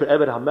the Sefer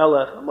Eved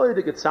HaMelech, a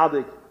Moedik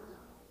Tzaddik.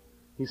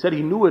 He said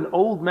he knew an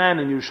old man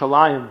in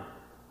Yerushalayim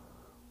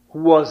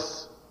who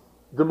was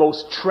the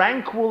most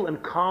tranquil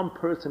and calm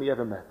person he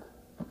ever met.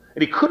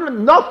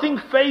 And nothing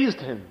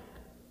fazed him.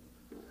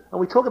 And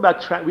we talk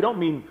about, we don't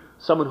mean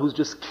someone who's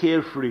just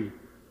carefree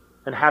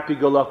and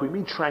happy-go-lucky. We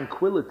mean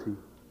tranquility.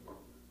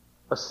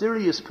 a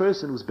serious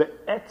person who's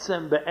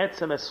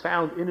be'etzem has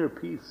found inner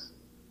peace.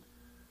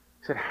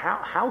 He said,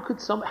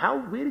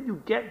 where did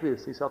you get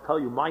this? He said, I'll tell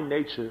you, my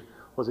nature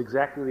was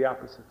exactly the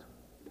opposite.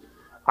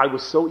 I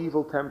was so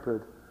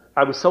evil-tempered.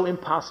 I was so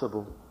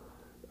impossible.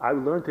 I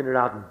learned in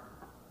Radin.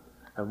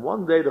 And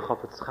one day the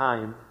Chafetz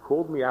Chaim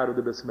called me out of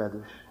the Beis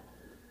Medrash,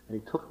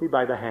 and he took me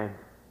by the hand,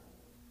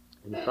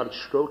 and he started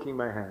stroking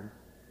my hand,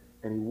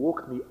 and he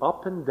walked me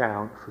up and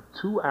down for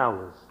 2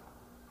 hours,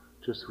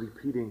 just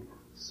repeating,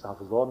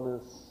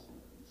 Savlonis,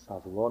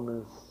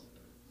 Savlonis,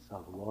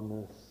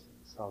 Savlonis,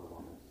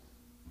 Savlonis.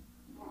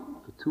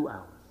 For 2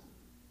 hours.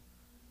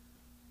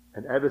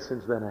 And ever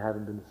since then I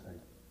haven't been the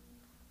same.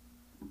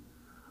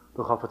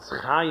 The Chafetz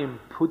Chaim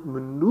put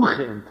menucha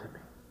into me.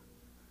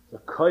 The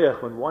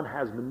koyach, when one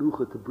has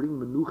menucha, to bring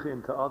menucha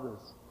into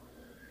others.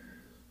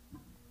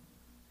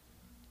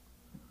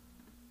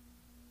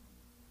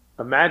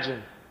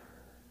 Imagine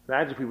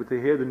if we were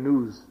to hear the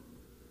news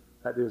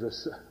that there's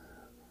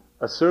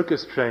a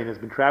circus train has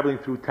been traveling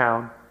through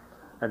town,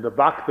 and the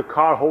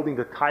car holding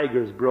the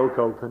tigers broke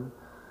open,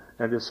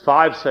 and there's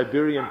 5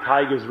 Siberian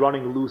tigers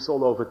running loose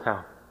all over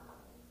town.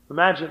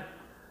 Imagine.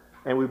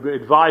 And we were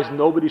advised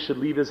nobody should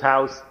leave his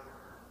house.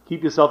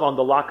 Keep yourself on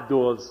the locked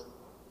doors.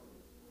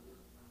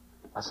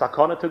 A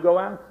sakana to go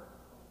out?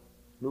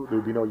 No, there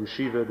would be no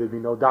yeshiva, there'd be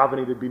no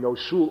davening, there'd be no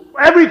shul.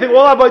 Everything,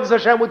 all Avodas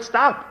Hashem would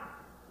stop.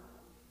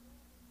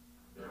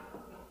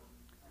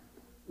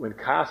 When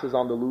Kas is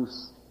on the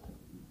loose,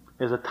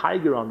 there's a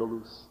tiger on the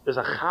loose. There's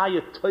a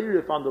Chayat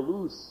Toirif on the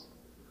loose.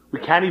 We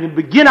can't even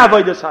begin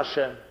Avodas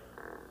Hashem.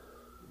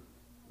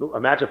 No,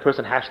 imagine a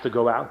person has to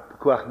go out.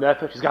 Kuach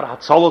Nefesh, he's got a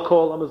Hatzalah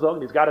call on his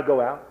own, he's got to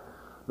go out.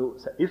 No,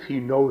 so if he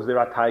knows there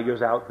are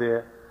tigers out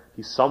there,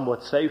 he's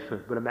somewhat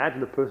safer. But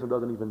imagine a person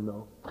doesn't even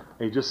know.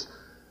 And he just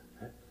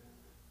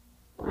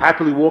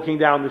happily walking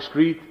down the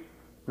street,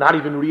 not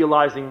even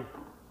realizing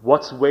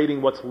what's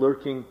waiting, what's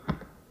lurking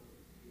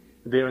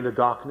there in the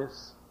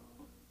darkness.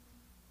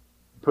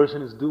 The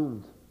person is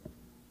doomed.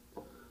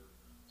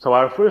 So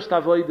our first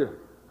avodah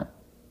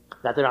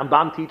that the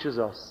Rambam teaches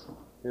us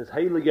is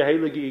Heilige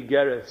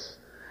Igeres,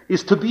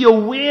 is to be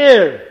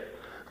aware.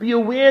 Be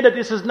aware that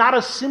this is not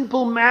a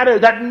simple matter,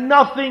 that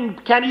nothing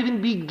can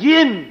even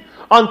begin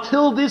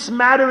until this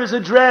matter is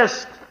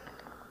addressed.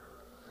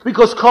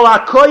 Because Kol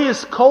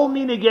HaKoyes Kol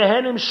Mine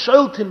Gehenim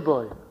Sholtin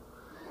Boy.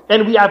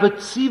 And we have a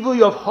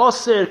tzivui of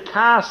Hoser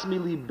Kas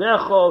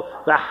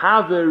Milibecho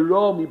V'Haver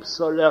Ro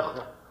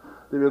Mibsorecho.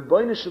 The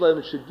Rebbeinu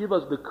Shalom should give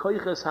us the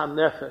Koiches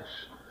HaNefesh,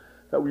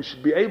 that we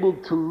should be able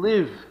to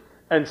live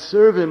and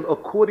serve Him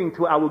according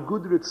to our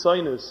good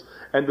ritzonos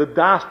and the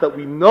das that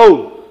we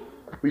know.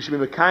 We should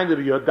be kind of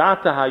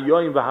Yodata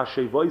HaYoim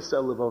V'Hashevoyse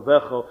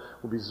Levavecho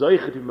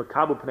U'Bizoichet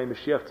V'Makabel Pnei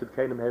Mashiach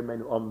Tzidkeinu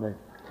Me'emenu Amen.